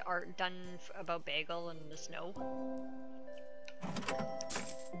see the art done about Bagel and the snow?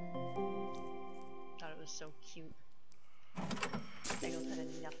 Thought it was so cute. Bagel's had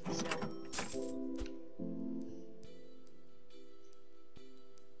enough of the snow.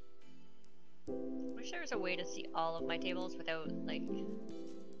 Wish there was a way to see all of my tables without, like...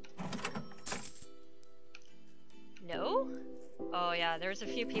 No? Oh yeah, there's a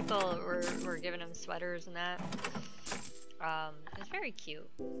few people were giving him sweaters and that. It's very cute.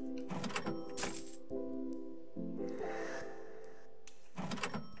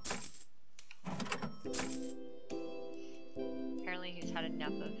 Apparently he's had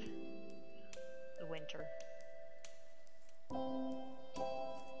enough of the winter.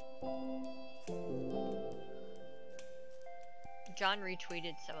 John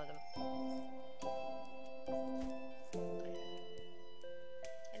retweeted some of them.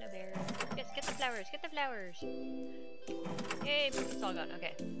 Hello bear. Get the flowers, get the flowers! Yay, it's all gone,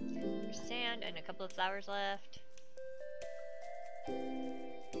 okay. There's sand and a couple of flowers left. Oh,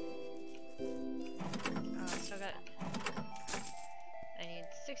 still got... I need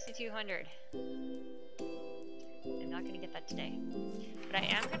 6,200. I'm not gonna get that today. But I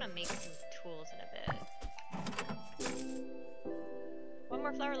am gonna make some tools in a bit. One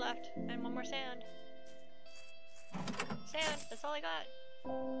more flower left, and one more sand. Sand, that's all I got.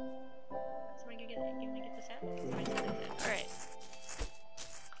 Somebody get the sand? Somebody get the sand. Alright.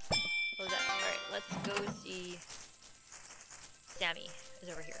 What was that? Alright, let's go see... Sammy is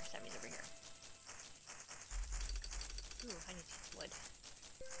over here. Sammy's over here. Ooh, I need some wood.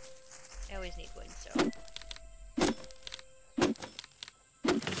 I always need wood, so... Ooh.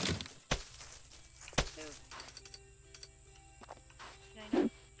 Can I not?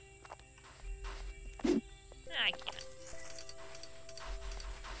 Nah, I can't.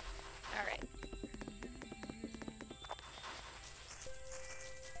 Alright.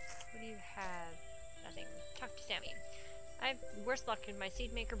 What do you have? Nothing. Talk to Sammy. I've worse luck and my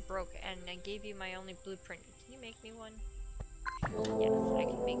seed maker broke and I gave you my only blueprint. Can you make me one? Yes, I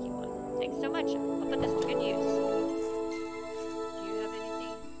can make you one. Thanks so much. I'll put this to good use. Do you have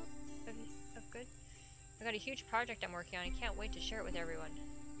anything of good? I got a huge project I'm working on. I can't wait to share it with everyone.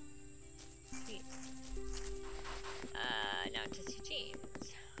 Sweet. Now to see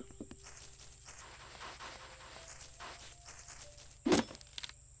James.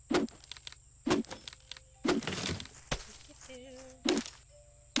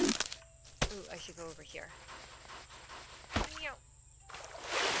 Ooh, I should go over here. Meow.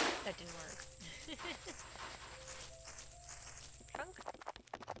 That didn't work. Trunk?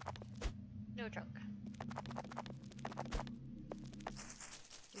 No trunk.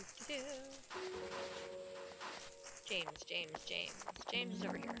 Doo-doo-doo. James. James is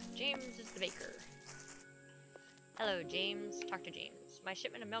over here. James is the baker. Hello, James. Talk to James. My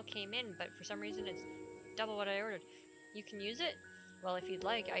shipment of milk came in, but for some reason it's double what I ordered. You can use it? Well, if you'd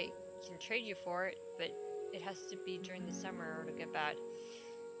like, I can trade you for it, but it has to be during the summer or it'll get bad.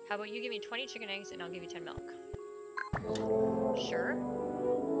 How about you give me 20 chicken eggs and I'll give you 10 milk? Sure?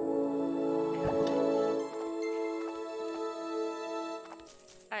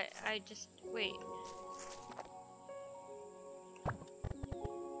 I just... wait.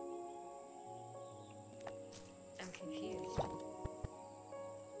 I'm confused.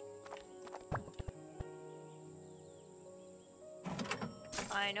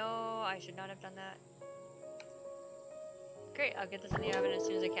 I know, I should not have done that. Great, I'll get this in the oven as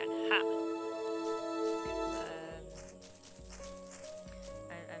soon as I can. Ha!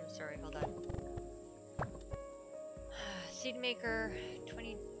 I'm sorry, hold on. Seed maker,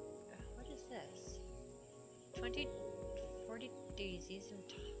 20... what is this? 20... 40 daisies and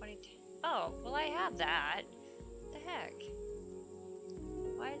 20... oh, well I have that. What the heck?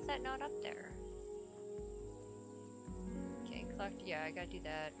 Why is that not up there? Okay, collect... yeah, I gotta do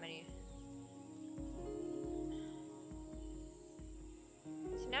that. Many...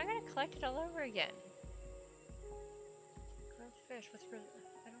 so now I gotta collect it all over again. Grilled fish, what's grilled...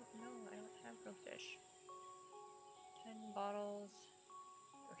 I don't know, I don't have grilled fish. 10 bottles.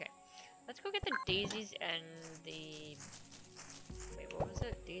 Okay, let's go get the daisies and the... wait, what was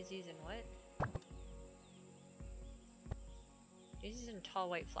it? Daisies and what? Daisies and tall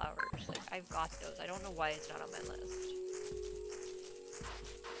white flowers. Like, I've got those. I don't know why it's not on my list.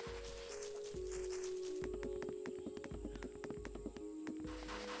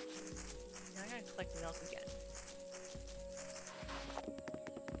 Now I gotta collect milk again.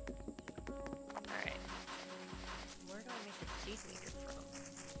 Alright. Where do I make a seed maker from?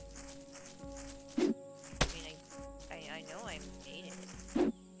 I mean, I know I made it.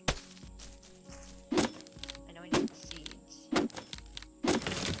 I know I need seeds.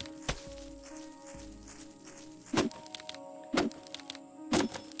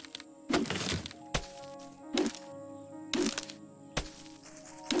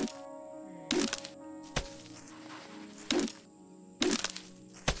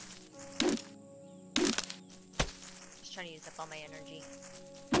 Just trying to use up all my energy.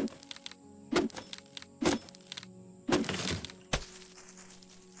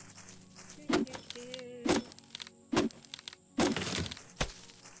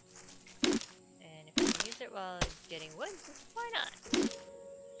 And if I can use it while getting wood, why not?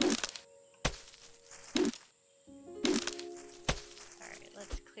 Alright,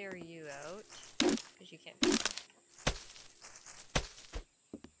 let's clear you out, because you can't be there.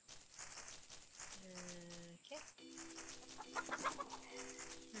 Okay.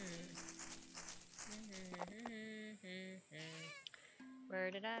 Where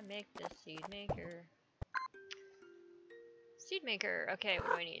did I make the seed maker? Seed maker. Okay,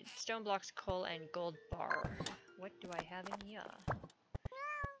 what do I need? Stone blocks, coal, and gold bar. What do I have in here?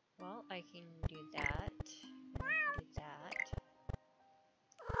 Well, I can do that. And I can do that.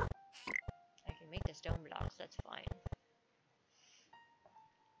 I can make the stone blocks, that's fine.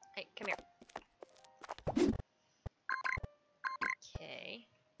 Hey, come here. Okay.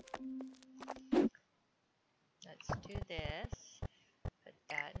 Let's do this. Put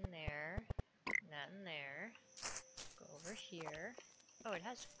that in there. And that in there. Go over here. Oh, it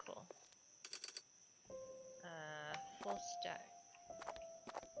has cool. Full stack.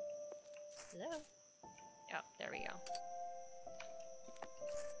 Hello? Oh, there we go.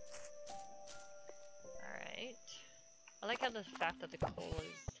 Alright. I like how the fact that the coal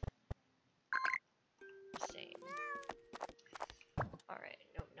is the same. Alright,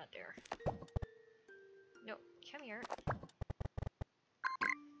 nope, not there. Nope, come here.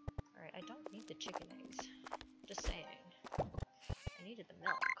 Alright, I don't need the chicken eggs. Just saying. I needed the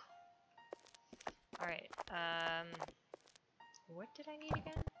milk. Alright, what did I need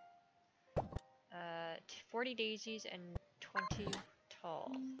again? 40 daisies and 20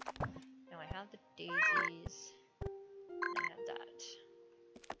 tall. Now I have the daisies. I have that.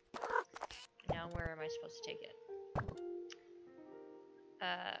 Now where am I supposed to take it?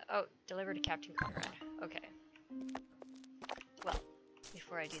 Oh, deliver to Captain Conrad. Okay. Well,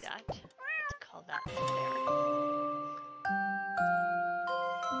 before I do that, let's call that there.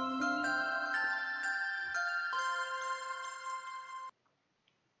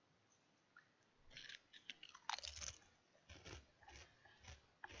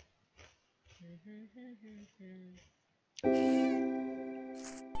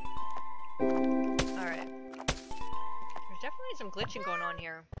 Alright. There's definitely some glitching going on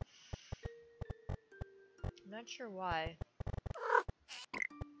here. I'm not sure why.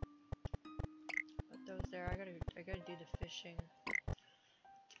 Put those there. I I gotta do the fishing.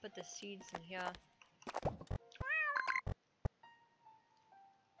 Let's put the seeds in here.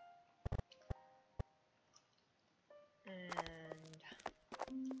 And yeah,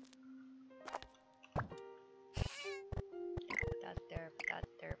 put that there, put that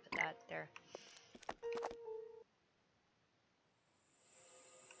there, put that there.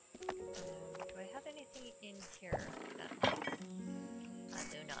 Do I have anything in here? No. I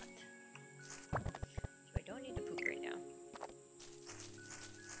do not. So I don't need to poop right now.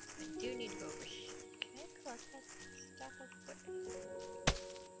 I do need to go over here. Can I collect that stack of wood?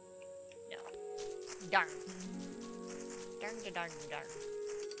 No. Darn. Darn, darn, darn.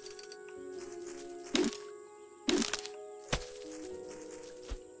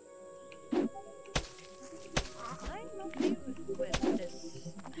 I'm okay with this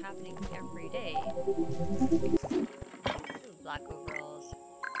happening every day. Ooh, black overalls.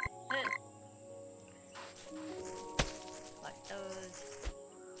 Collect those.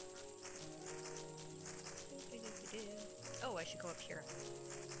 Oh, I should go up here.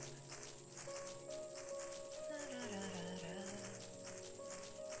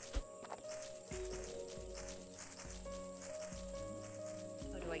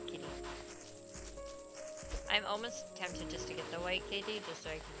 Oh, the white kitty. I'm almost tempted just to get the white kitty, just so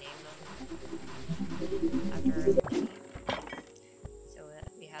I can name them after. So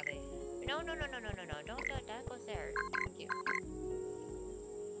we have a. No! Don't do it. That goes there. Thank you.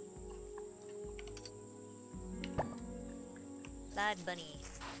 Plaid bunny.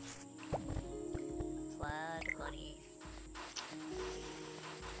 Plaid bunny.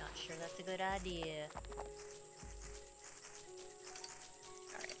 Not sure that's a good idea.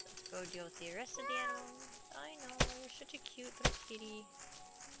 Alright, let's go deal with the rest of the animals. I know, you're such a cute little kitty.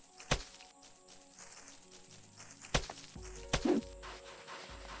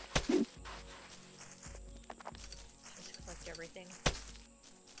 Just collect everything.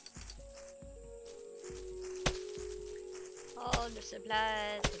 All the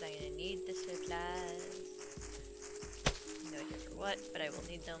supplies, because I'm gonna need the supplies. No idea for what, but I will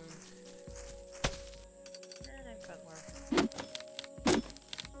need them. And I've got more.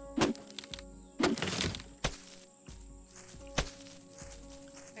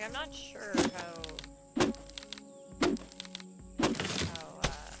 Like, I'm not sure how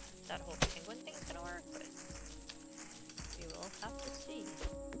that whole penguin thing's gonna work, but we will have to see.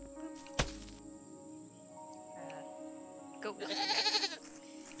 Goat milk.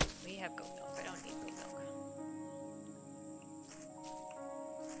 We have goat milk. I don't need goat milk.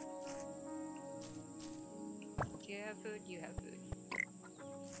 Do you have food? You have food.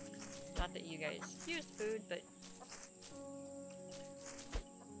 Not that you guys use food, but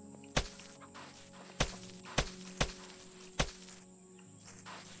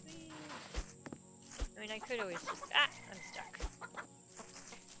I mean, I could always just I'm stuck.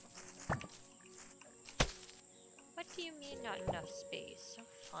 What do you mean not enough space? So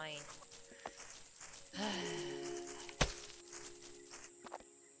fine.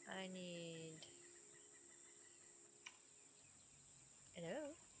 I need... Hello?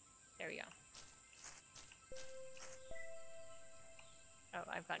 There we go. Oh,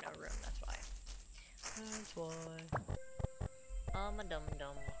 I've got no room, that's why. That's why. I'm a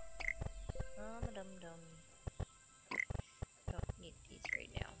dum-dum. I'm a dum-dum. Don't need these right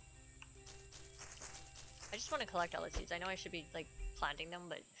now. I just want to collect all the seeds. I know I should be, like, planting them,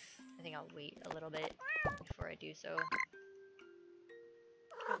 but I think I'll wait a little bit before I do so.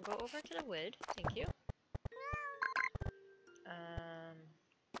 Go over to the wood. Thank you.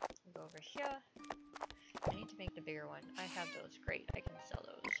 Go over here. I need to make the bigger one. I have those. Great. I can sell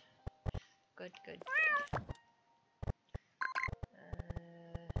those. Good, good, good.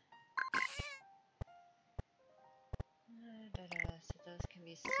 So those can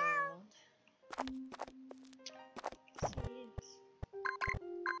be sold. Seeds.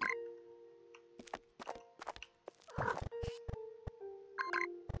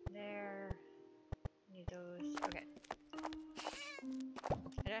 There. Need those. Okay.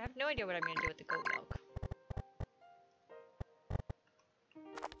 And I have no idea what I'm going to do with the goat milk.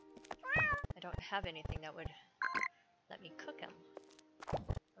 I don't have anything that would let me cook them.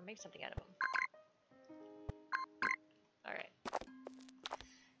 Or make something out of them. Alright.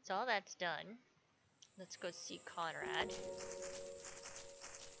 So all that's done. Let's go see Conrad.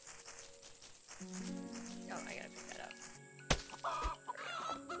 Oh, I gotta pick that up.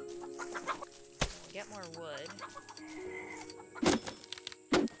 We'll get more wood.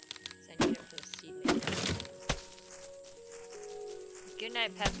 So I need it for the seed maker. Good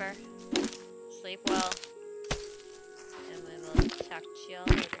night, Pepper. Sleep well. And we will talk to you all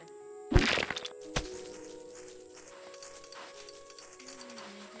later.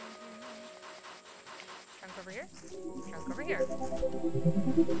 here. Trunk over here.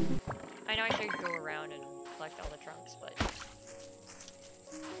 I know I should go around and collect all the trunks, but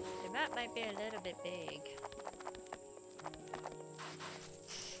the map might be a little bit big.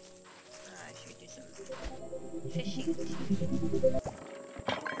 Should we do some fishing too?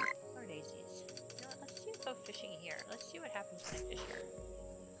 Or daisies. You know what, let's go fishing here. Let's see what happens when I fish here.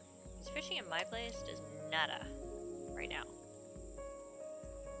 Because fishing in my place does nada right now.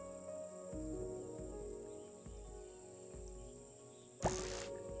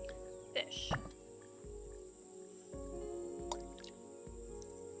 Fish.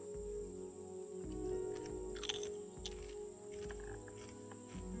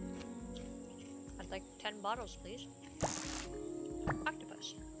 I'd like 10 bottles, please.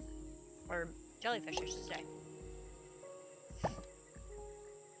 Octopus. Or jellyfish, I should say.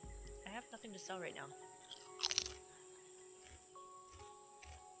 I have nothing to sell right now.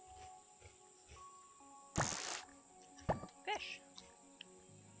 Fish.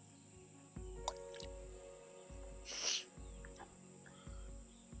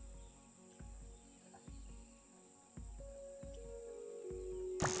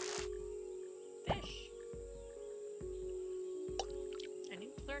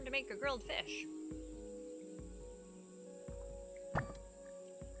 To make a grilled fish.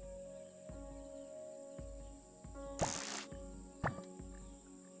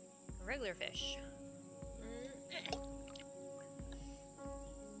 A regular fish.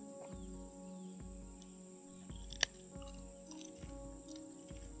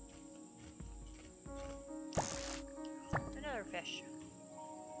 Another fish.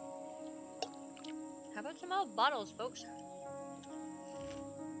 How about some old bottles, folks?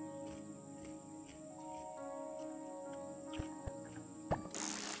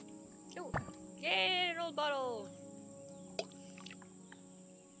 Bottle.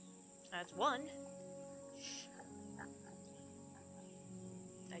 That's one.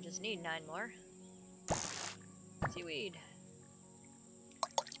 I just need 9 more. Seaweed.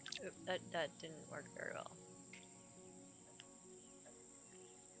 Oop, that didn't work very well.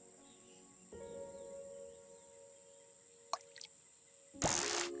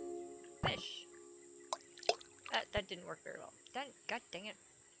 Fish. That didn't work very well. God dang it.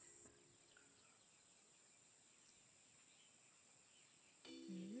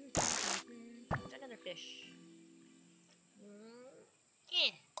 Another fish.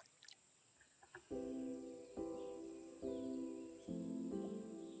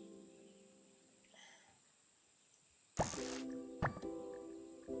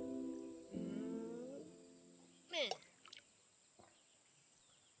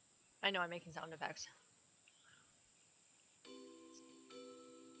 I know I'm making sound effects.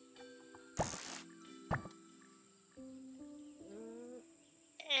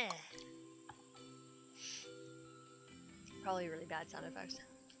 Probably really bad sound effects.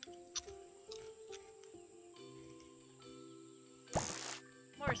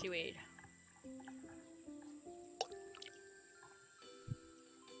 More seaweed.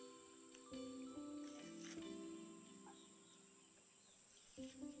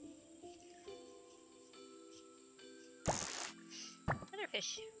 Another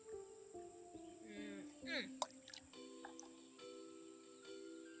fish.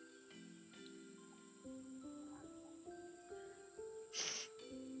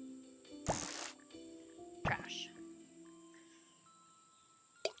 Trash.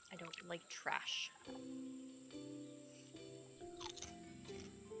 I don't like trash.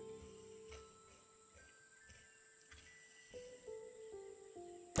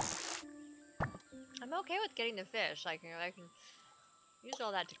 I'm okay with getting the fish. Like, you know, I can use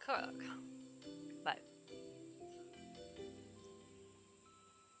all that to cook, but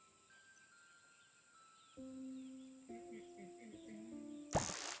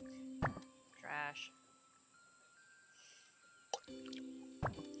trash.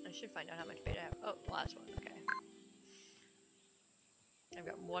 I should find out how much bait I have. Oh, the last one. Okay. I've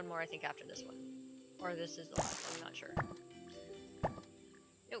got one more, I think, after this one. Or this is the last one, I'm not sure.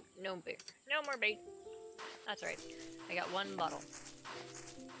 Nope, no bait. No more bait. That's right. I got one bottle.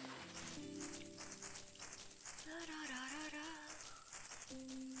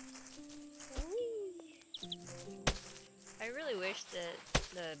 I really wish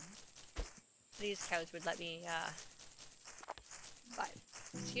that these cows would let me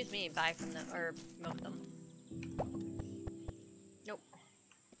buy from them or milk them. Nope.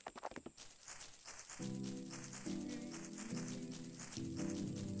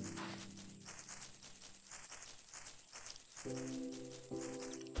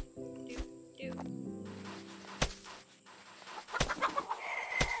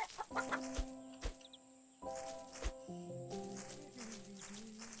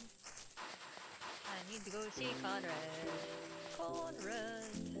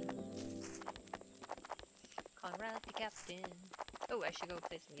 Conrad the captain. Oh, I should go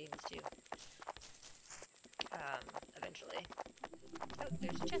play some games too. Eventually. Oh,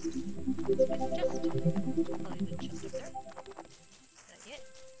 there's a chest. Let's play some chest. I'll leave the chest up there. Not yet.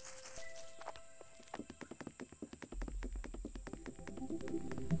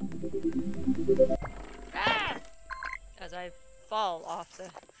 Ah! As I fall off the...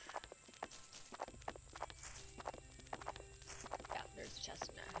 Yeah, there's a chest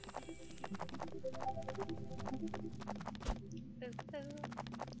in there. Boop, boop.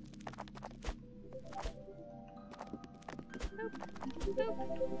 Boop, boop.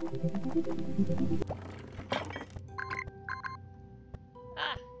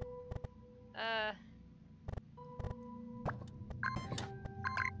 Ah!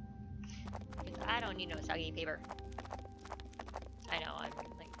 Because I don't need no soggy paper. I know, I'm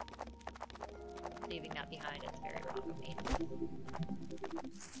like leaving that behind. It's very wrong of me. No,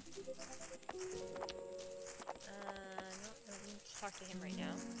 let's talk to him right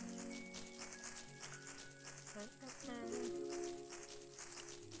now.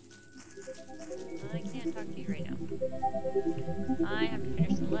 I can't talk to you right now. I have to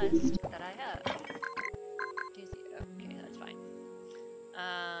finish the list that I have. Daisy, okay, that's fine.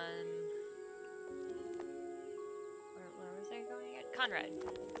 Where was I going again? Conrad.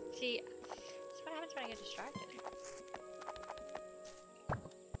 See, that's what happens when I get distracted.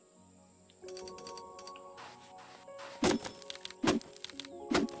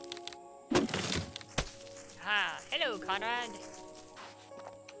 Ah, hello, Conrad.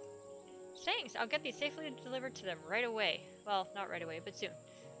 Thanks, I'll get these safely delivered to them right away. Well, not right away, but soon.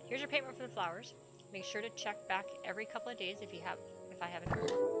 Here's your payment for the flowers. Make sure to check back every couple of days if I haven't heard.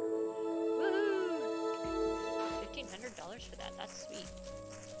 Woohoo! $1,500 for that. That's sweet.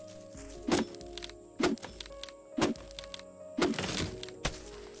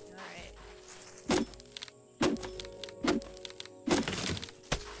 Alright.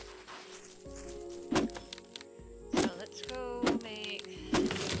 So let's go make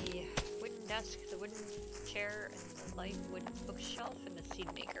the wooden desk, the wooden chair, and the light wood bookshelf, and the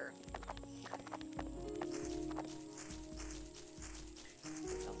seed maker.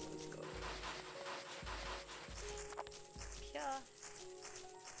 Also, let's go here,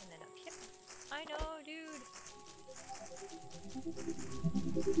 and then up here. I know, dude.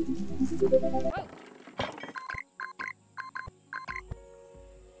 Whoa!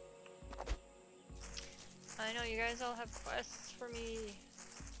 I know you guys all have quests for me,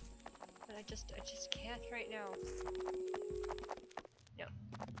 but I just can't right now. No.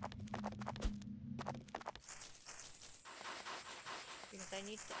 Because I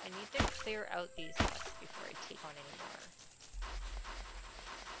need to clear out these quests before I take on any more.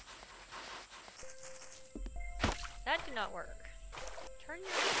 That did not work. Turn your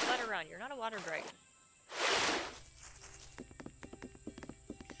butt around. You're not a water dragon.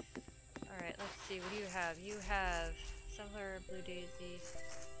 Alright, let's see. What do you have? You have Sunflower, Blue Daisy.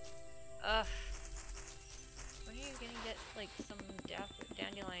 Ugh. When are you gonna get, like, some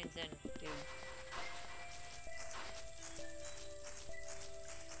dandelions in, dude?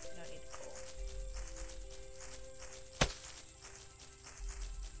 I don't need the coal.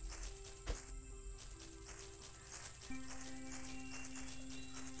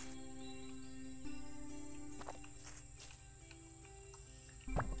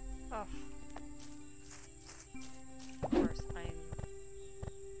 Oh. Of course,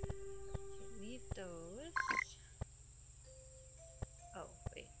 leave those. Oh,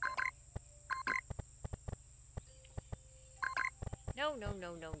 wait. No, no,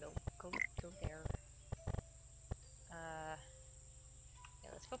 no, no, no. Go there. Yeah,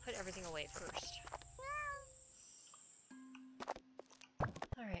 let's go put everything away first.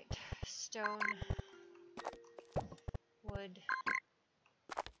 Alright. Stone. Wood.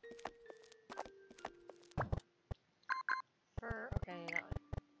 Fur. Okay, that one.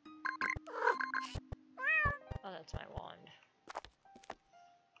 Oh, that's my wand.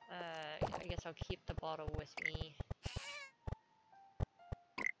 I guess I'll keep the bottle with me.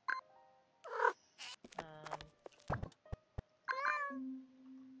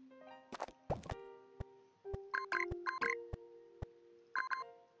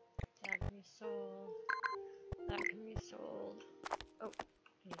 That can be sold. That can be sold. Oh, I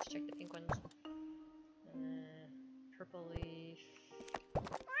need to check the pink ones. Purple leaf.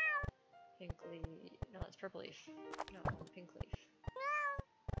 Pink leaf. No, that's purple leaf. No, pink leaf.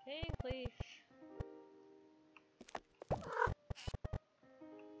 Pink leaf.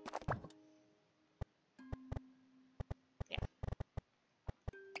 Yeah.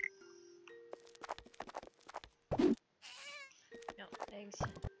 No, Eggs.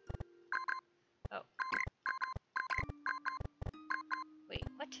 Oh. Wait,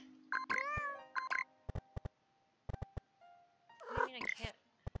 what? What do you mean I can't?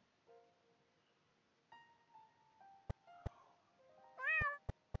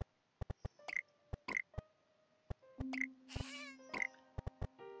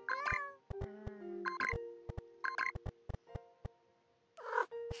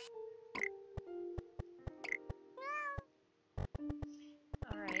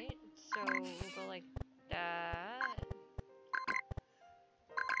 Alright, so we'll go like that.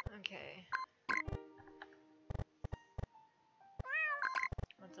 Okay.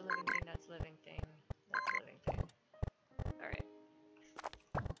 What's a living thing? That's a living thing. That's a living thing. Alright.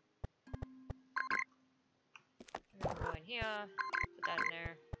 We'll go in here. Put that in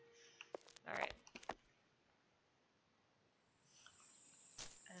there. Alright.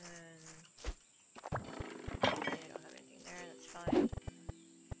 And okay, I don't have anything there, that's fine.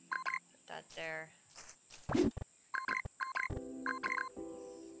 Put that there.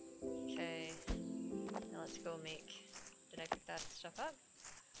 Okay. Now let's go make. Did I pick that stuff up?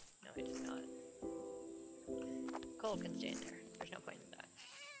 No, I did not. Coal can stay in there. There's no point in that.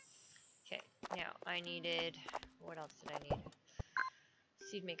 Okay, now I needed. What else did I need?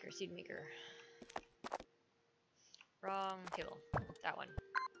 Seed maker, seed maker. Wrong table. That one.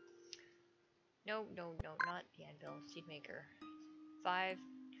 No, no, no, not the anvil. Seed maker. 5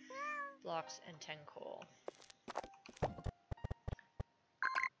 blocks and 10 coal.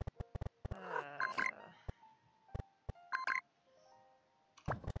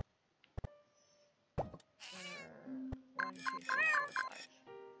 One, two, three, four, 5.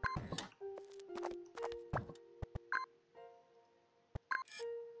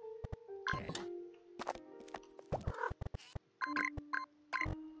 Okay.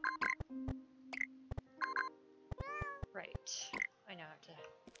 Right. I now have to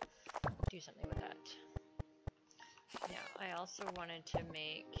do something with that. Now, I also wanted to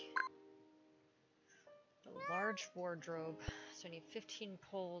make a large wardrobe, so I need 15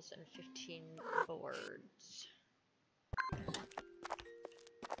 poles and 15 boards. I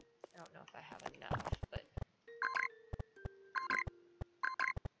don't know if I have enough, but...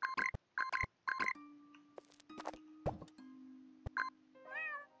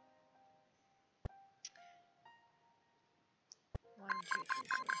 One, two, three,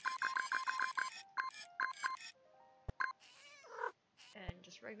 four. And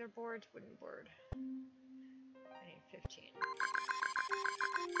just regular boards, wooden board. I need 15.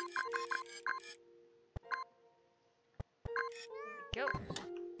 There we go.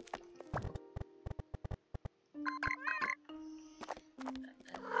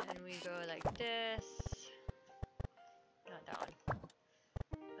 And then we go like this. Not that one.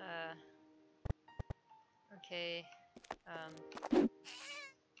 Okay.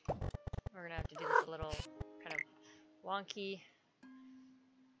 We're gonna have to do this a little kind of wonky.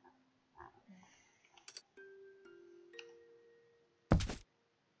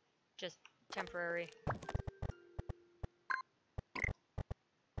 Just temporary.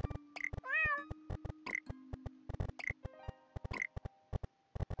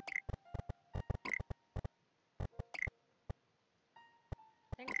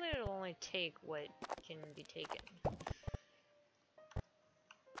 Thankfully, it'll only take what can be taken.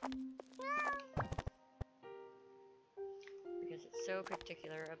 Because it's so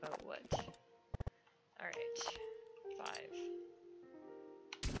particular about what. Alright. 5.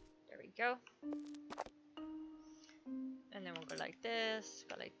 There we go. And then we'll go like this,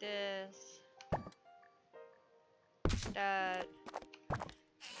 go like this. That.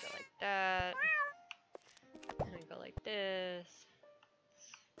 Go like that. And we go like this.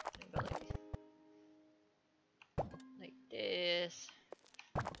 And go like this.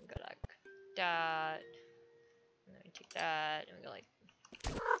 And go like that. And then we take that and we go like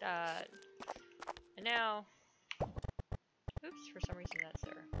that. And now, oops, for some reason that's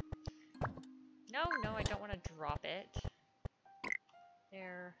there. No, no, I don't want to drop it.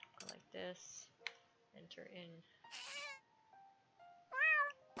 There, go like this. Enter in.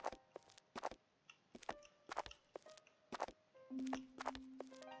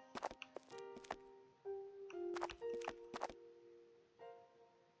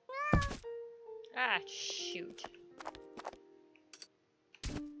 Ah, shoot.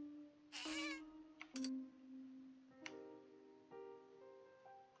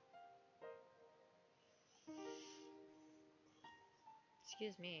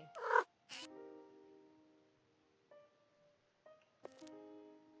 Excuse me.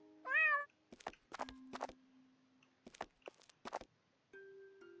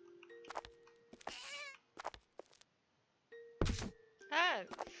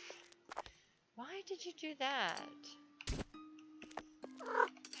 Why did you do that?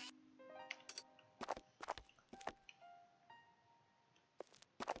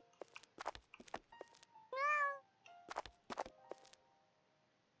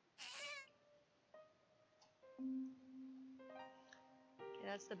 Okay,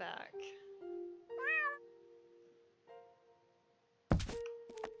 that's the back.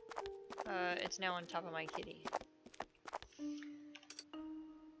 It's now on top of my kitty.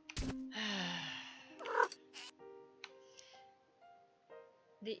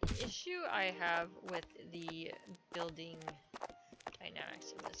 The issue I have with the building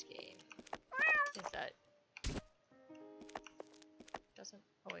dynamics in this game is that it doesn't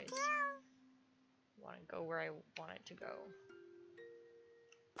always want to go where I want it to go.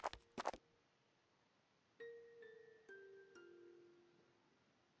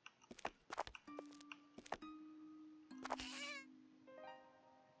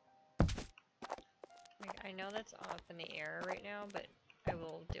 Like, I know that's off in the air right now, but I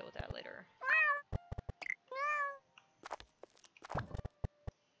will deal with that later.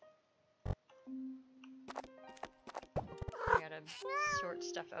 I gotta sort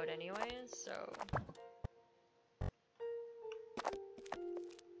stuff out anyways, so...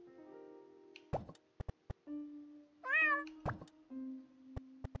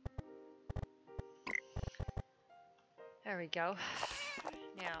 There we go.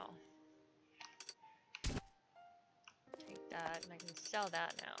 Now, take that, and I can sell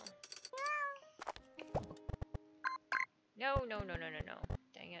that now. No, no, no, no, no, no.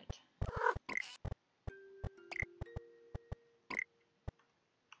 Dang it.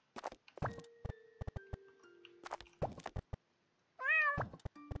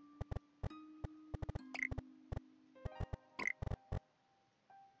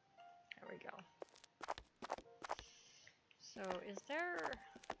 There we go. So, is there...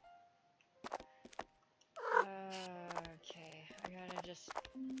 okay, I gotta just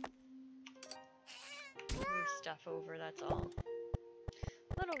move stuff over, that's all.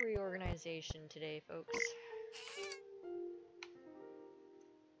 Little reorganization today, folks.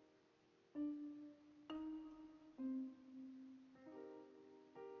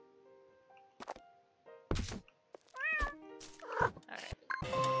 Alright.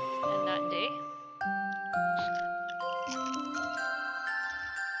 And that day.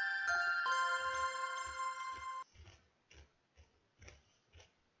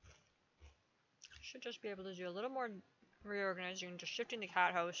 Should just be able to do a little more reorganizing, just shifting the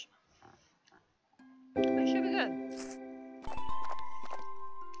cat house. I should be good.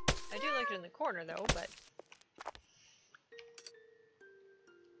 I do like it in the corner though, but...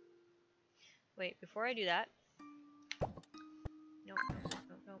 Wait, before I do that... Nope, nope,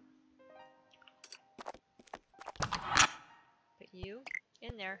 nope, nope. Put you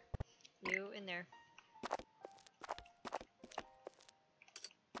in there. You in there.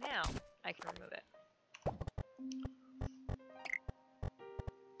 Now, I can remove it.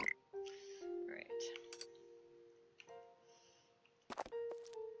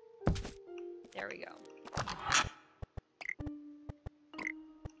 There we go.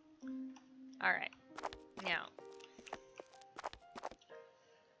 Alright. Now.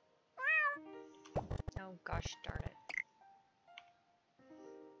 Oh gosh darn it.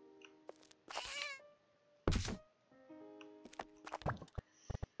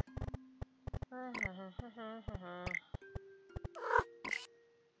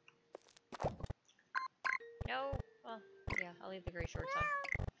 No. Well, yeah, I'll leave the gray shorts on.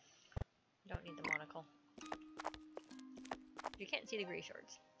 Don't need the monocle. You can't see the gray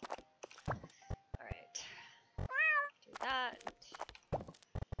shorts. Alright. Do that.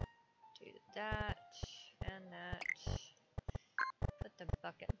 Do that. And that. Put the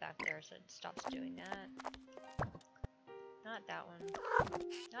bucket back there so it stops doing that. Not that one.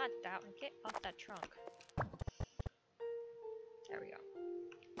 Not that one. Get off that trunk. There we go.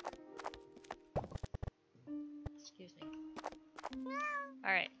 Excuse me.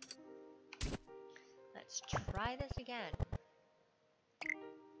 Alright. Let's try this again.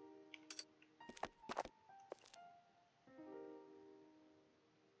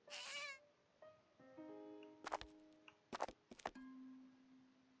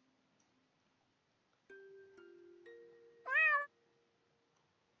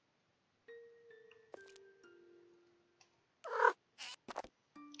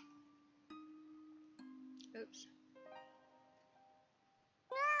 Oops.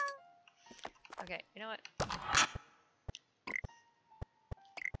 Okay, you know what?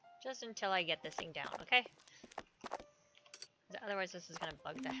 Just until I get this thing down, okay? Otherwise this is gonna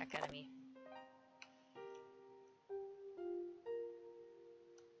bug the heck out of me.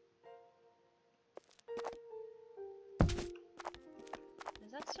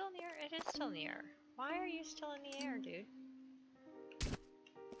 still in the air? It is still in the air. Why are you still in the air, dude?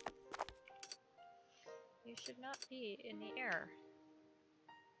 You should not be in the air.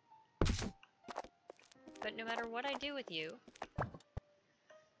 But no matter what I do with you,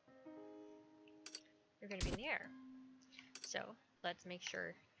 you're gonna be in the air. So, let's make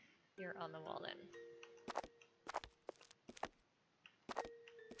sure you're on the wall then.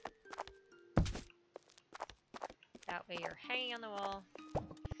 That way you're hanging on the wall.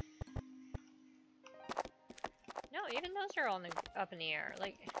 No, even those are all up in the air.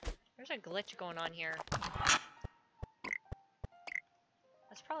 Like, there's a glitch going on here.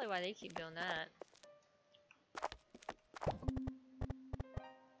 That's probably why they keep doing that.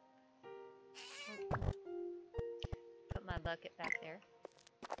 Put my bucket back there.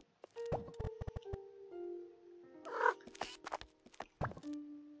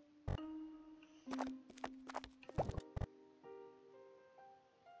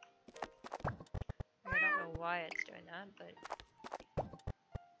 I don't know why it's doing that, but...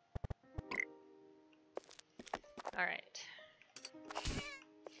 Alright.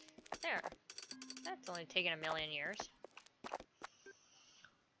 There. That's only taken a million years.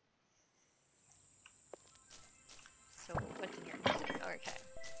 So, what's in here? Okay.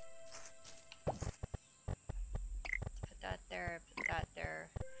 Put that there, put that there.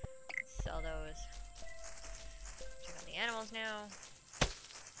 Sell those. Check on the animals now.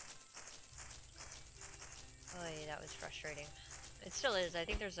 Oh, yeah, that was frustrating. It still is. I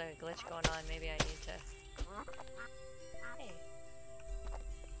think there's a glitch going on. Maybe I need to... Hey.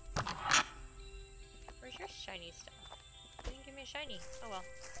 Where's your shiny stuff? You didn't give me a shiny. Oh well.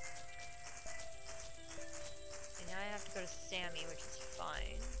 And now I have to go to Sammy, which is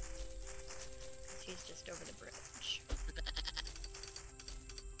fine. Because he's just over the bridge.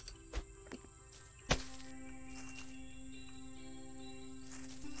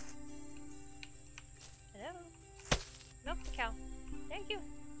 Hello? Milk the cow. Thank you.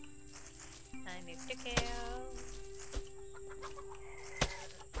 I milked the cow.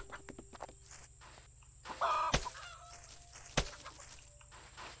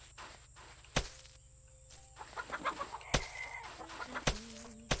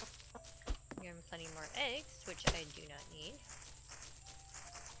 Give him plenty more eggs, which I do not need.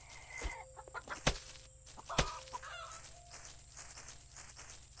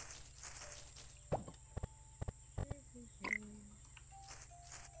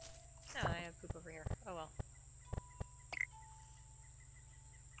 Oh, I have poop over here. Oh well.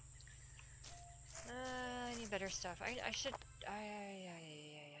 I need better stuff. I should... yeah.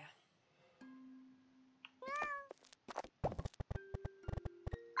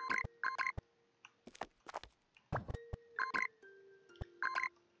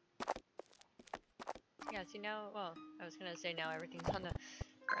 Yeah, see now, well, I was gonna say now everything's on the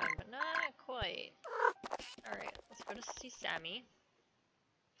ground, but not quite. Alright, let's go to see Sammy.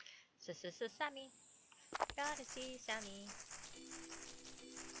 Sammy. Gotta see Sammy.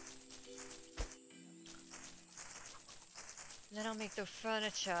 And then I'll make the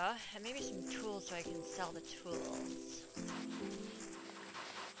furniture, and maybe some tools so I can sell the tools.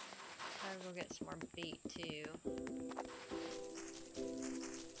 I'll go get some more bait too.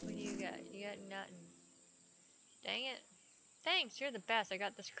 What do you got? You got nothing. Dang it. Thanks, you're the best. I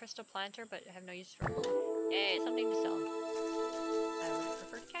got this crystal planter, but I have no use for it. Yay, something to sell. I would have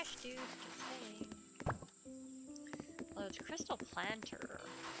preferred cash, dude. Just saying. Well, it's crystal planter.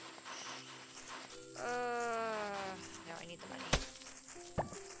 No, I need the money.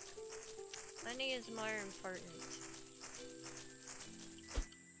 Money is more important.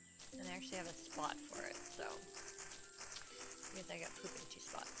 And I actually have a spot for it, so... I guess I got poop in 2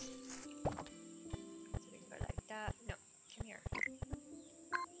 spots. So we can go like that. No, come here.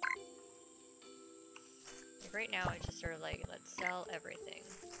 Like right now, it's just sort of like, let's sell everything.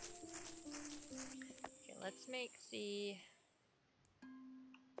 Okay, let's make the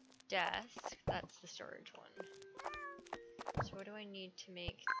desk. That's the storage one. So what do I need to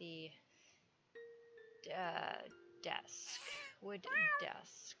make the desk? Wood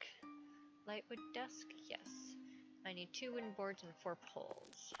desk. Light wood desk? Yes. I need 2 wooden boards and 4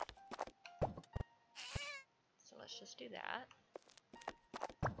 poles. So let's just do that.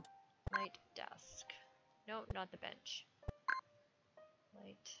 Light desk. No, not the bench.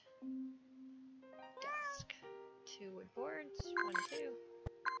 Light desk. 2 wood boards. 1, 2.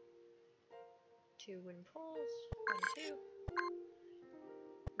 2 wooden poles. 1, 2.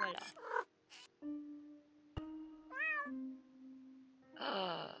 Voila.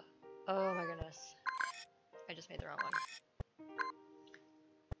 Oh my goodness. I just made the wrong one.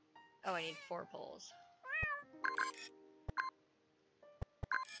 Oh, I need 4 poles.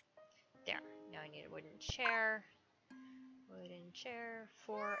 now I need a wooden chair. Wooden chair,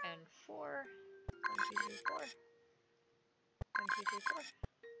 4 and 4. 1, 2, 3, 4. 1, 2, 3, 4.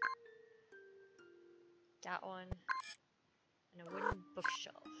 That one. And a wooden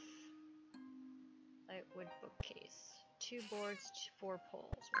bookshelf. Light wood bookcase. 2 boards, 4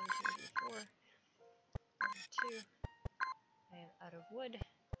 poles. 1, 2, 3, 4. 1, 2. I am out of wood.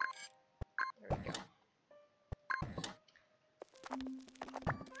 There we go.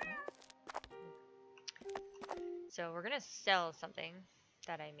 So we're gonna sell something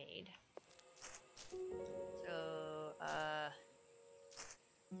that I made. So,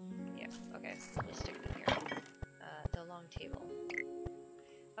 yeah, okay, we'll just stick it in here. The long table.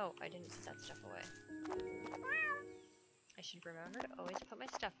 Oh, I didn't put that stuff away. I should remember to always put my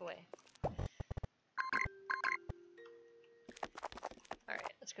stuff away.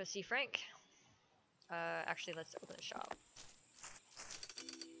 Alright, let's go see Frank. Actually, let's open the shop.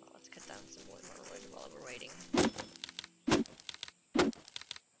 Well, let's cut down some wood while we're waiting.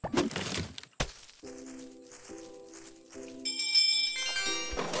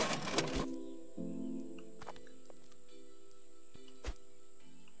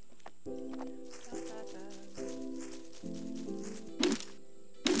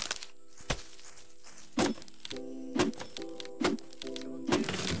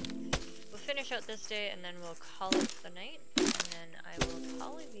 Out this day and then we'll call it the night, and then I will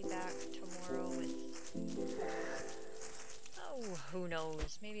probably be back tomorrow with, oh, who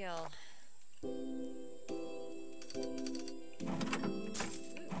knows, maybe I'll, there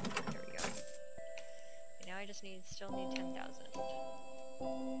we go. Okay, now I just still need 10,000.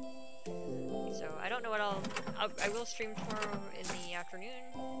 So I don't know what I will stream tomorrow in the afternoon.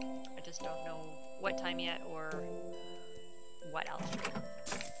 I just don't know what time yet or what I'll stream.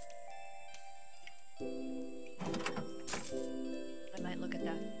 I might look at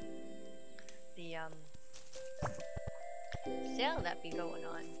the sale that be going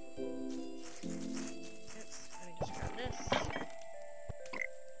on. Oops, let me just grab this.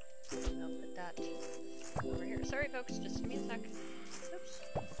 And I'll put that over here. Sorry folks, just give me a sec. Oops.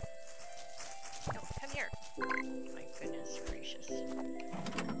 No, come here. My goodness gracious. There we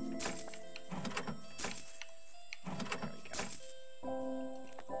go.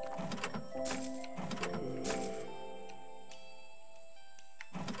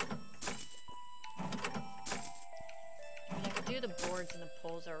 The boards and the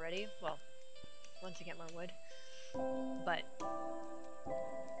poles already. Well, once I get more wood. But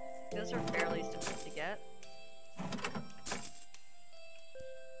those are fairly simple to get.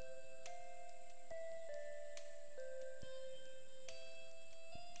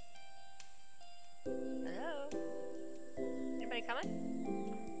 Hello? Anybody coming?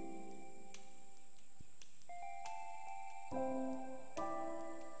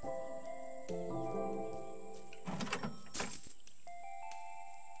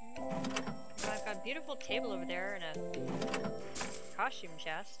 Beautiful table over there and a costume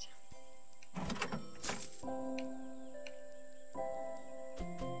chest.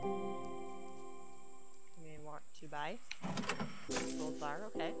 You want to buy gold bar?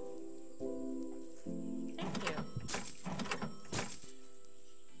 Okay. Thank you.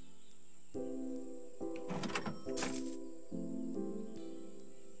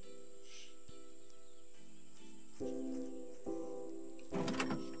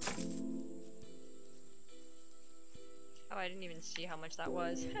 I didn't even see how much that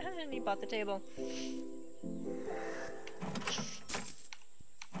was. And he bought the table.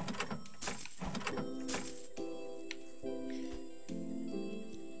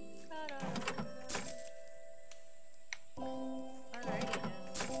 Alrighty now.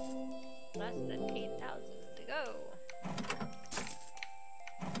 Less than 8,000 to go.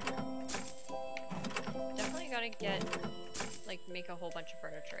 Definitely gotta get, like, make a whole bunch of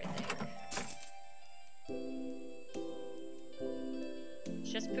furniture, I think.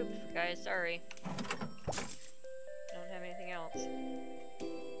 Just poop, guys, sorry. Don't have anything else.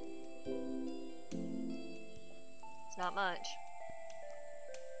 It's not much.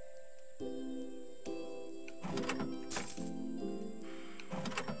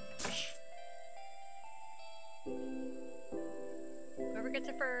 Whoever gets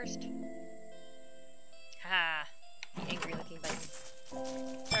it first. Ha! The angry looking button.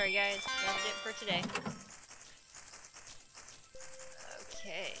 Sorry guys, that's it for today.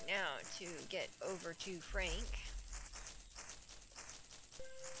 Okay, now to get over to Frank.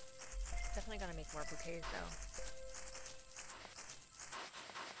 Definitely gotta make more bouquets though.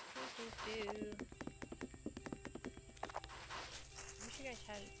 I wish you guys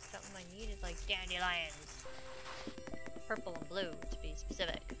had something I needed, like dandelions. Purple and blue, to be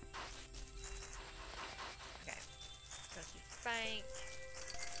specific. Frank.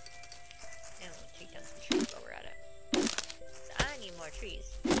 And we'll take down some trees while we're at it. So I need more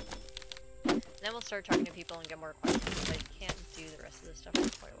trees. And then we'll start talking to people and get more questions, because I can't do the rest of this stuff for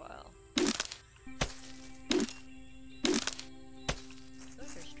quite a while. Oh,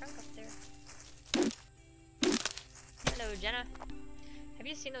 there's a trunk up there. Hello, Jenna. Have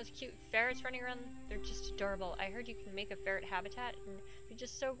you seen those cute ferrets running around? They're just adorable. I heard you can make a ferret habitat, and I'm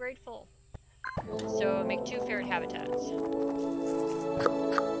just so grateful. So, make 2 ferret habitats.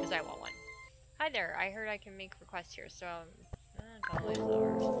 Because I want one. Hi there, I heard I can make requests here, so, totally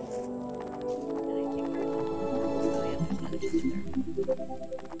flowers. Oh yeah, there's another chest there.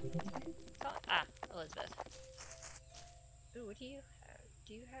 Ah, Elizabeth. Ooh, what do you have?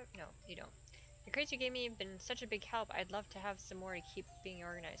 Do you have? No, you don't. The crates you gave me have been such a big help. I'd love to have some more to keep being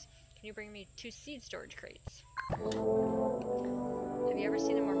organized. Can you bring me 2 seed storage crates? Have you ever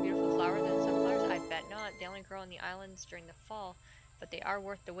seen a more beautiful flower than sunflowers? I bet not. They only grow on the islands during the fall, but they are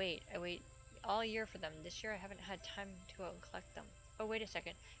worth the wait. I wait all year for them. This year I haven't had time to go out and collect them. Oh, wait a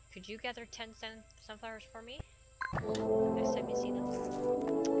second. Could you gather 10 sunflowers for me? Next time you see them?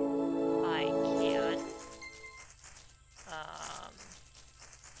 I can.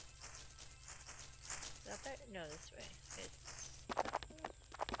 Is that there? No, this way. It's...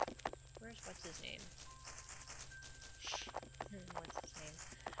 Where's what's his name? What's his name?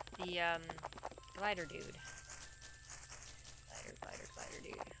 The, glider dude. Glider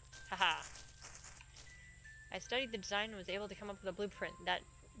dude. Haha! I studied the design and was able to come up with a blueprint,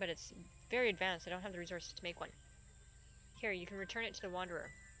 but it's very advanced. I don't have the resources to make one. Here, you can return it to the Wanderer.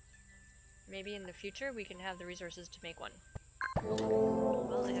 Maybe in the future we can have the resources to make one.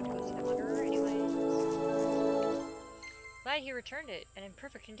 Well, I have to go see the Wanderer anyways. Glad he returned it, and in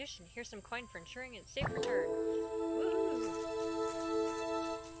perfect condition. Here's some coin for ensuring its safe return. Woo!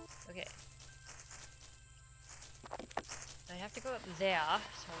 Okay. I have to go up there,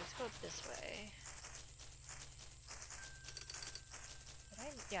 so let's go up this way. Did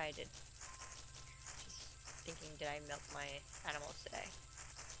I? Yeah, I did. Just thinking, did I milk my animals today?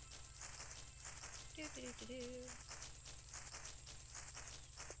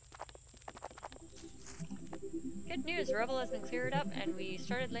 Good news, rubble has been cleared up and we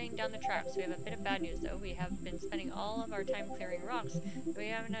started laying down the traps. We have a bit of bad news though. We have been spending all of our time clearing rocks, but we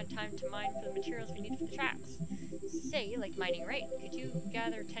haven't had time to mine for the materials we need for the traps. Say, like mining, right? Could you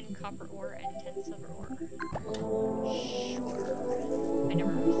gather 10 copper ore and 10 silver ore? Sure. I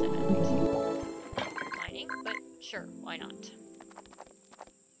never said that. Mining, but sure, why not?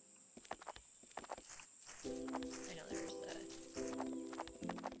 I know there's the...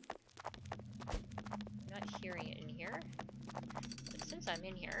 I'm not hearing it in here. But since I'm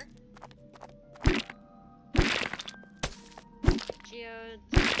in here... Geodes...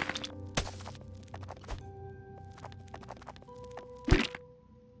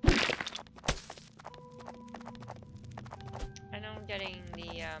 I know I'm getting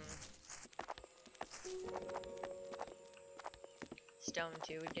the, stone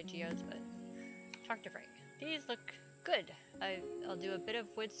too, we did geodes, but... Talk to Frank. These look good. I'll do a bit of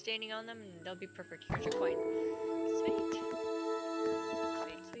wood staining on them and they'll be perfect. Here's your coin. Sweet.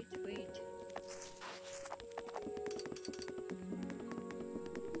 Sweet, sweet, sweet.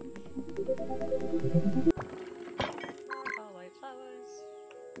 All white flowers.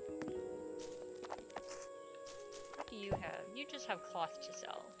 What do you have? You just have cloth to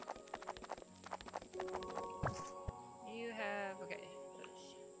sell. You have... okay.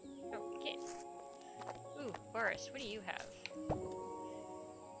 Oh, okay. Ooh, Boris, what do you have?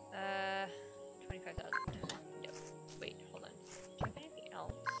 25,000. Nope. Wait, hold on. Do you have anything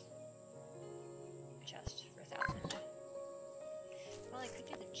else? A chest for 1,000. Well, I could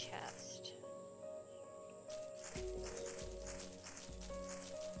do the chest.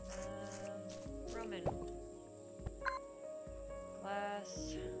 Roman. Glass.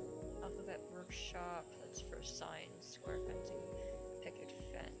 Alphabet workshop. That's for signs. Square fencing. Picket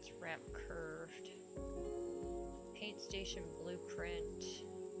fence. Ramp curved. Paint station blueprint.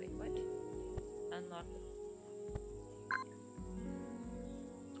 Wait, what? Unlock.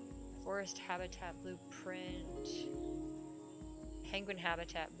 Forest habitat blueprint. Penguin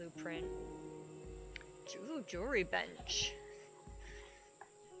habitat blueprint. Ooh, jewelry bench.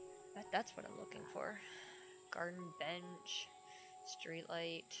 That's what I'm looking for. Garden bench.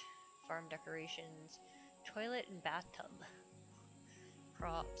 Streetlight. Farm decorations. Toilet and bathtub.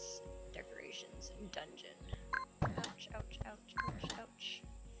 Props. Decorations. And dungeon. Ouch, ouch, ouch, ouch, ouch.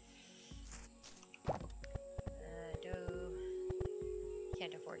 Dough.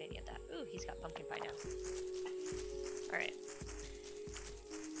 Can't afford any of that. Ooh, he's got pumpkin pie now. Alright.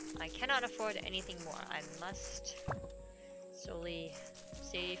 I cannot afford anything more. I must Slowly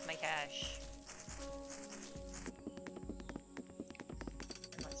save my cash.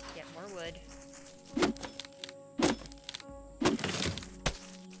 And let's get more wood.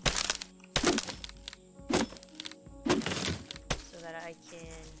 So that I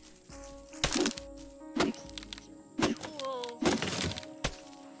can make some tools.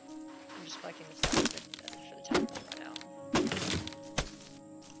 I'm just collecting the stuff for the time to run out.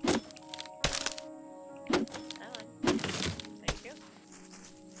 That one. Thank you.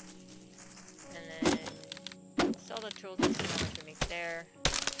 And then sell the tools and see how much we make there.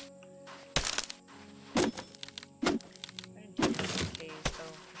 I didn't do phase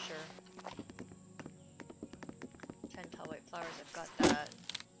though, for sure. 10 tall white flowers, I've got that.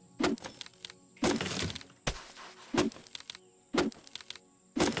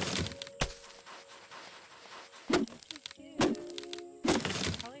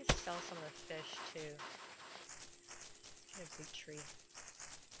 Probably sell some of the fish too. Get a big tree.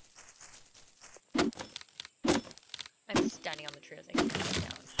 I'm standing on the tree as I cut it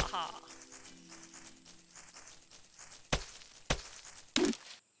down. Haha.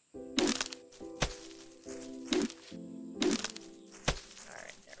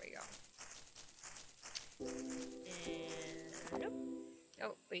 Alright, there we go. And nope.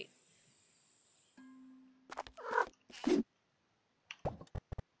 Oh, wait.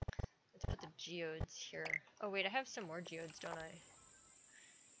 Let's put the geodes here. Oh wait, I have some more geodes, don't I?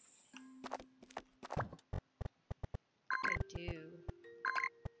 I do.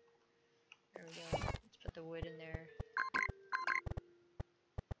 There we go. Let's put the wood in there.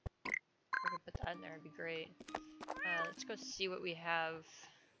 If I could put that in there, it'd be great. Let's go see what we have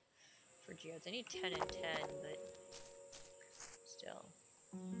for geodes. I need 10 and 10, but still.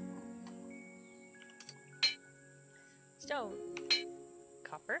 Stone.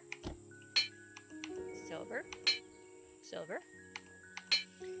 Copper. Silver. Silver.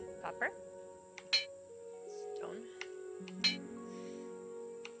 Copper. Stone.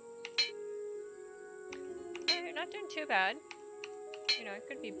 Okay, not doing too bad. You know, it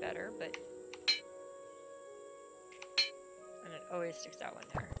could be better, but... And it always sticks that one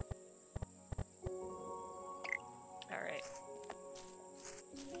there. Alright.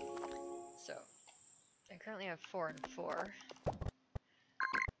 So, I currently have 4 and 4. So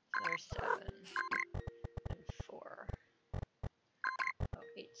there's 7 and 4. Oh,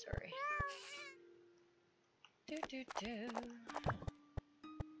 8, sorry.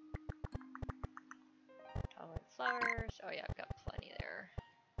 Tall white flowers. Oh yeah, I've got plenty there.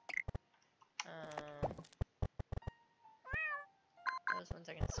 Those ones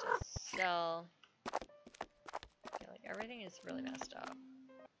I can still sell. Okay, like everything is really messed up.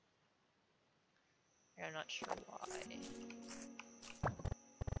 I'm not sure why.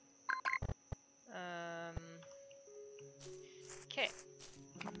 Okay.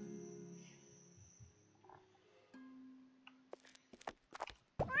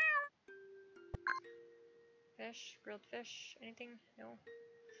 Fish? Grilled fish? Anything? No?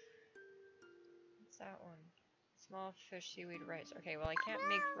 What's that one? Small fish, seaweed, rice. Okay, well I can't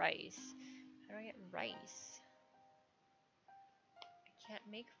make rice. How do I get rice? I can't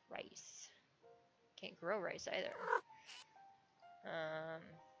make rice. Can't grow rice either.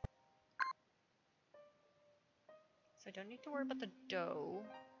 So I don't need to worry about the dough.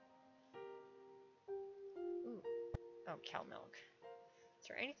 Ooh. Oh, cow milk. Is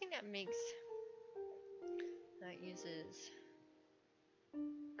there anything that makes... that uses...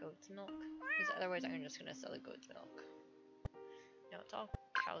 goat's milk? Because otherwise I'm just gonna sell the goat's milk. No, it's all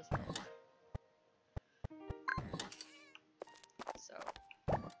cow's milk. So...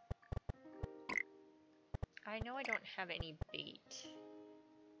 I know I don't have any bait.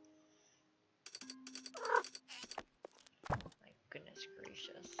 My goodness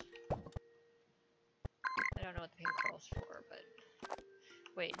gracious. I don't know what the pink coral's for, but...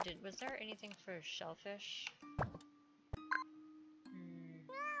 Wait, was there anything for shellfish?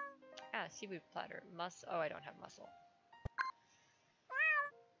 Ah, seaweed platter. Oh, I don't have mussel.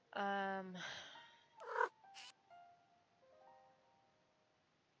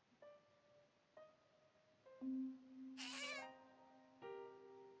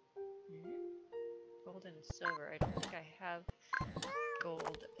 Gold and silver. I don't think I have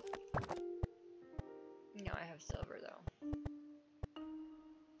gold. No, I have silver though.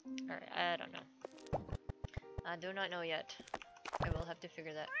 Alright, I don't know. I do not know yet. I will have to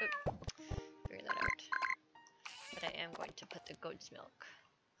figure that out. But I am going to put the goat's milk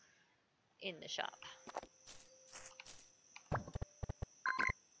in the shop.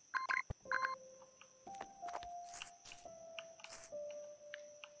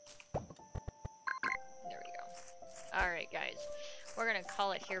 There we go. Alright, guys. We're gonna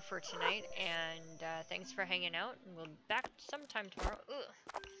call it here for tonight, and thanks for hanging out, and we'll be back sometime tomorrow.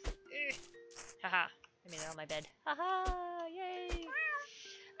 Ugh. Ugh. Haha. I made it on my bed. Haha!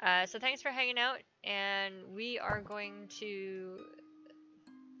 Yay! So thanks for hanging out, and we are going to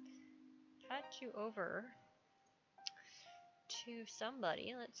patch you over to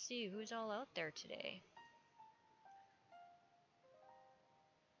somebody. Let's see who's all out there today.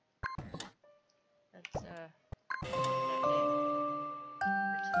 That's that day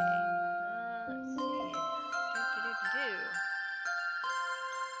for today. Let's see. Do.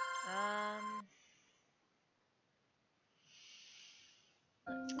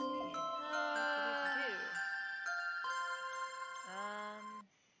 Let's see.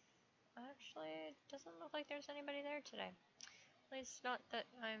 Actually, it doesn't look like there's anybody there today. At least not that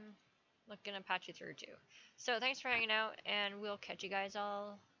I'm gonna patch you through to. So thanks for hanging out, and we'll catch you guys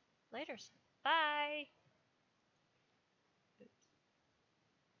all later. Bye!